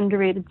 this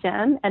underrated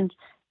gem. And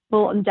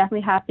I'm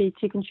definitely happy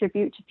to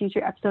contribute to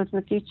future episodes in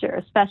the future,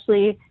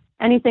 especially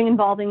anything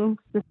involving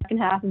the second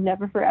half of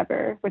Never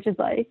Forever, which is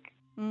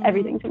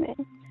everything to me.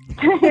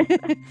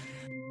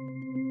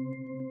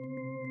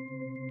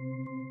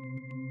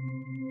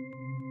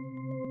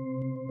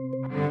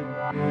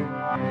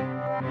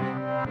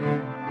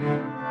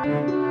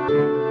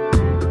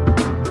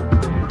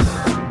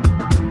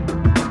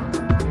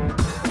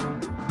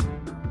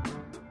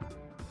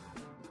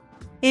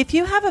 If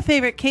you have a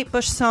favorite Kate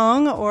Bush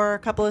song or a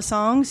couple of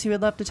songs you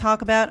would love to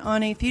talk about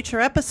on a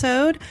future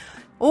episode,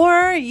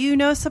 or you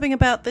know something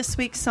about this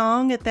week's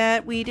song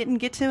that we didn't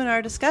get to in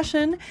our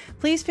discussion,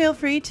 please feel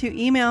free to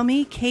email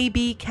me,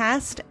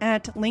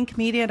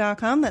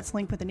 kbcast@linkmedia.com. That's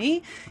Link with an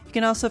E. You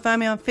can also find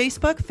me on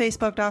Facebook,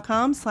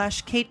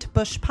 facebook.com/Kate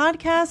Bush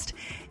Podcast.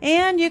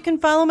 And you can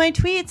follow my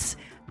tweets,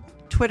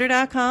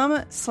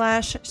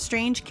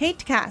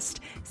 twitter.com/StrangeKateCast.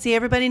 See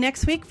everybody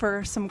next week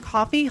for some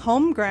coffee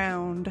home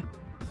ground.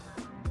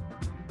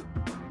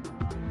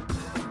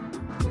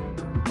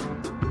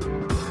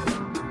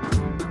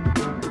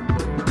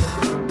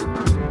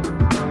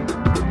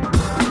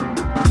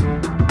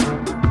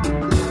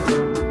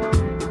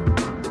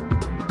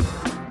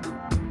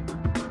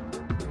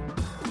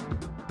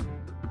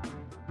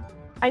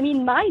 I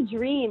mean, my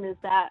dream is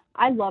that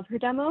I love her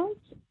demos.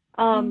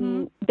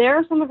 There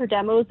are some of her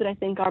demos that I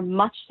think are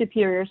much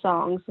superior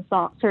songs to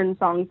certain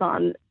songs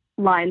on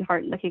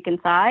Lionheart and The Kick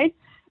Inside.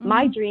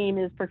 My dream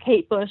is for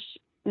Kate Bush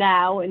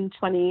now in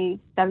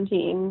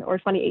 2017 or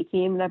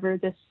 2018, whenever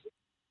this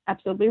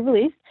episode will be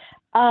released,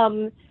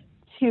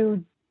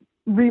 to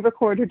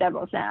re-record her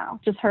demos now,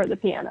 just her at the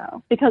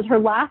piano. Because her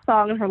last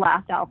song on her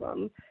last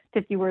album,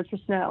 50 Words for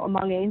Snow,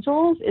 Among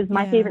Angels, is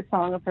my favorite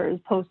song of hers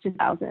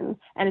post-2000.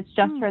 And it's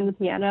just her and the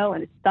piano,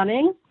 and it's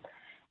stunning.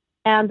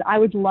 And I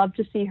would love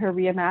to see her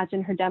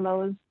reimagine her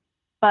demos.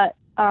 But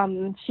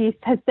she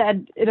has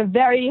said in a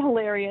very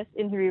hilarious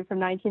interview from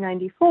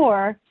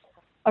 1994,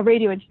 a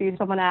radio interview,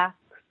 someone asks,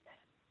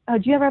 oh,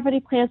 do you have any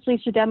plans to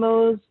release your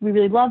demos? We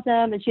really love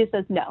them. And she just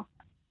says, no.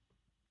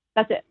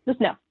 That's it. Just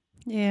no.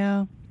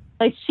 Yeah.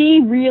 Like, she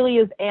really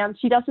is, and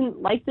she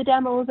doesn't like the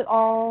demos at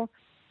all.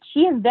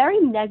 She is very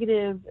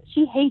negative.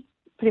 She hates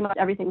pretty much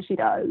everything she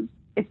does.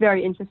 It's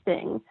very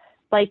interesting.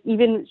 Like,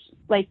 even,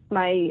 like,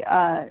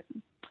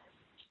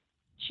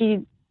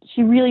 she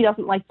really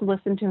doesn't like to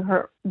listen to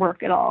her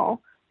work at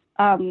all.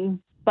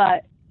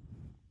 But,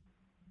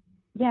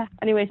 yeah,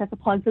 anyways, that's a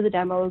plug for the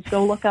demos.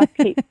 Go look up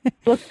Kate.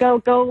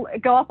 Go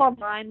up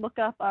online, look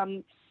up,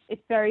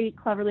 it's very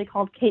cleverly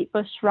called Kate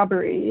Bush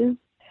Shrubberies.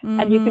 Mm-hmm.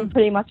 And you can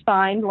pretty much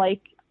find,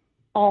 like,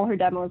 all her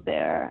demos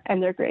there,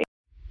 and they're great.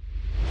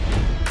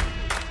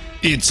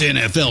 It's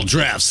NFL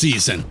draft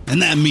season,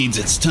 and that means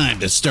it's time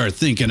to start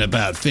thinking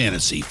about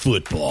fantasy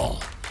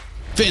football.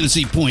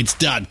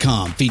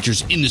 FantasyPoints.com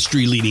features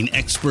industry-leading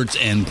experts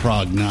and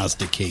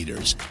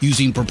prognosticators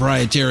using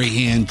proprietary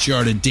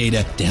hand-charted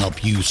data to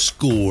help you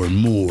score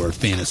more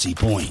fantasy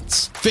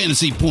points.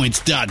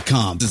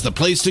 FantasyPoints.com is the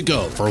place to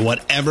go for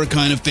whatever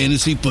kind of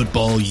fantasy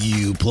football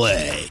you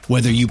play.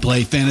 Whether you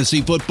play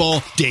fantasy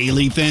football,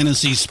 daily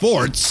fantasy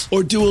sports,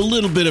 or do a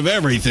little bit of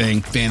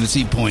everything,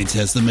 Fantasy Points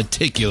has the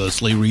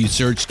meticulously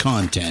researched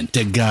content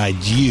to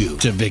guide you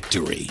to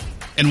victory.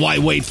 And why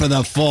wait for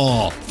the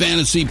fall?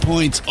 Fantasy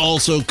Points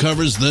also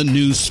covers the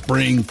new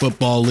spring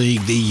football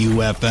league, the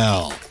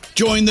UFL.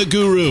 Join the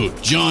guru,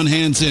 John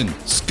Hansen,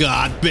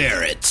 Scott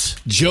Barrett,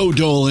 Joe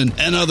Dolan,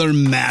 and other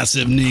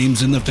massive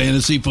names in the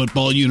fantasy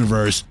football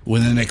universe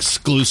with an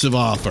exclusive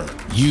offer.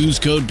 Use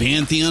code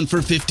Pantheon for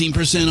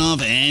 15%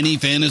 off any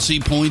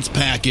Fantasy Points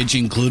package,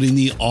 including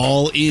the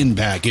all-in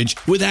package,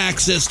 with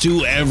access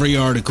to every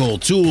article,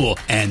 tool,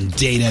 and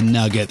data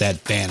nugget that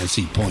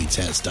Fantasy Points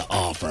has to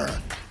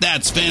offer.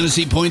 That's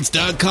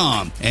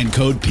FantasyPoints.com and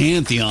code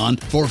Pantheon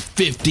for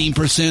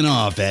 15%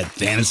 off at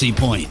Fantasy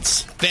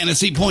Points.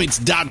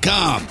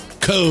 FantasyPoints.com,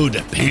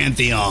 code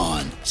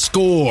Pantheon.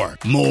 Score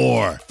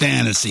more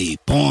fantasy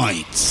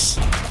points.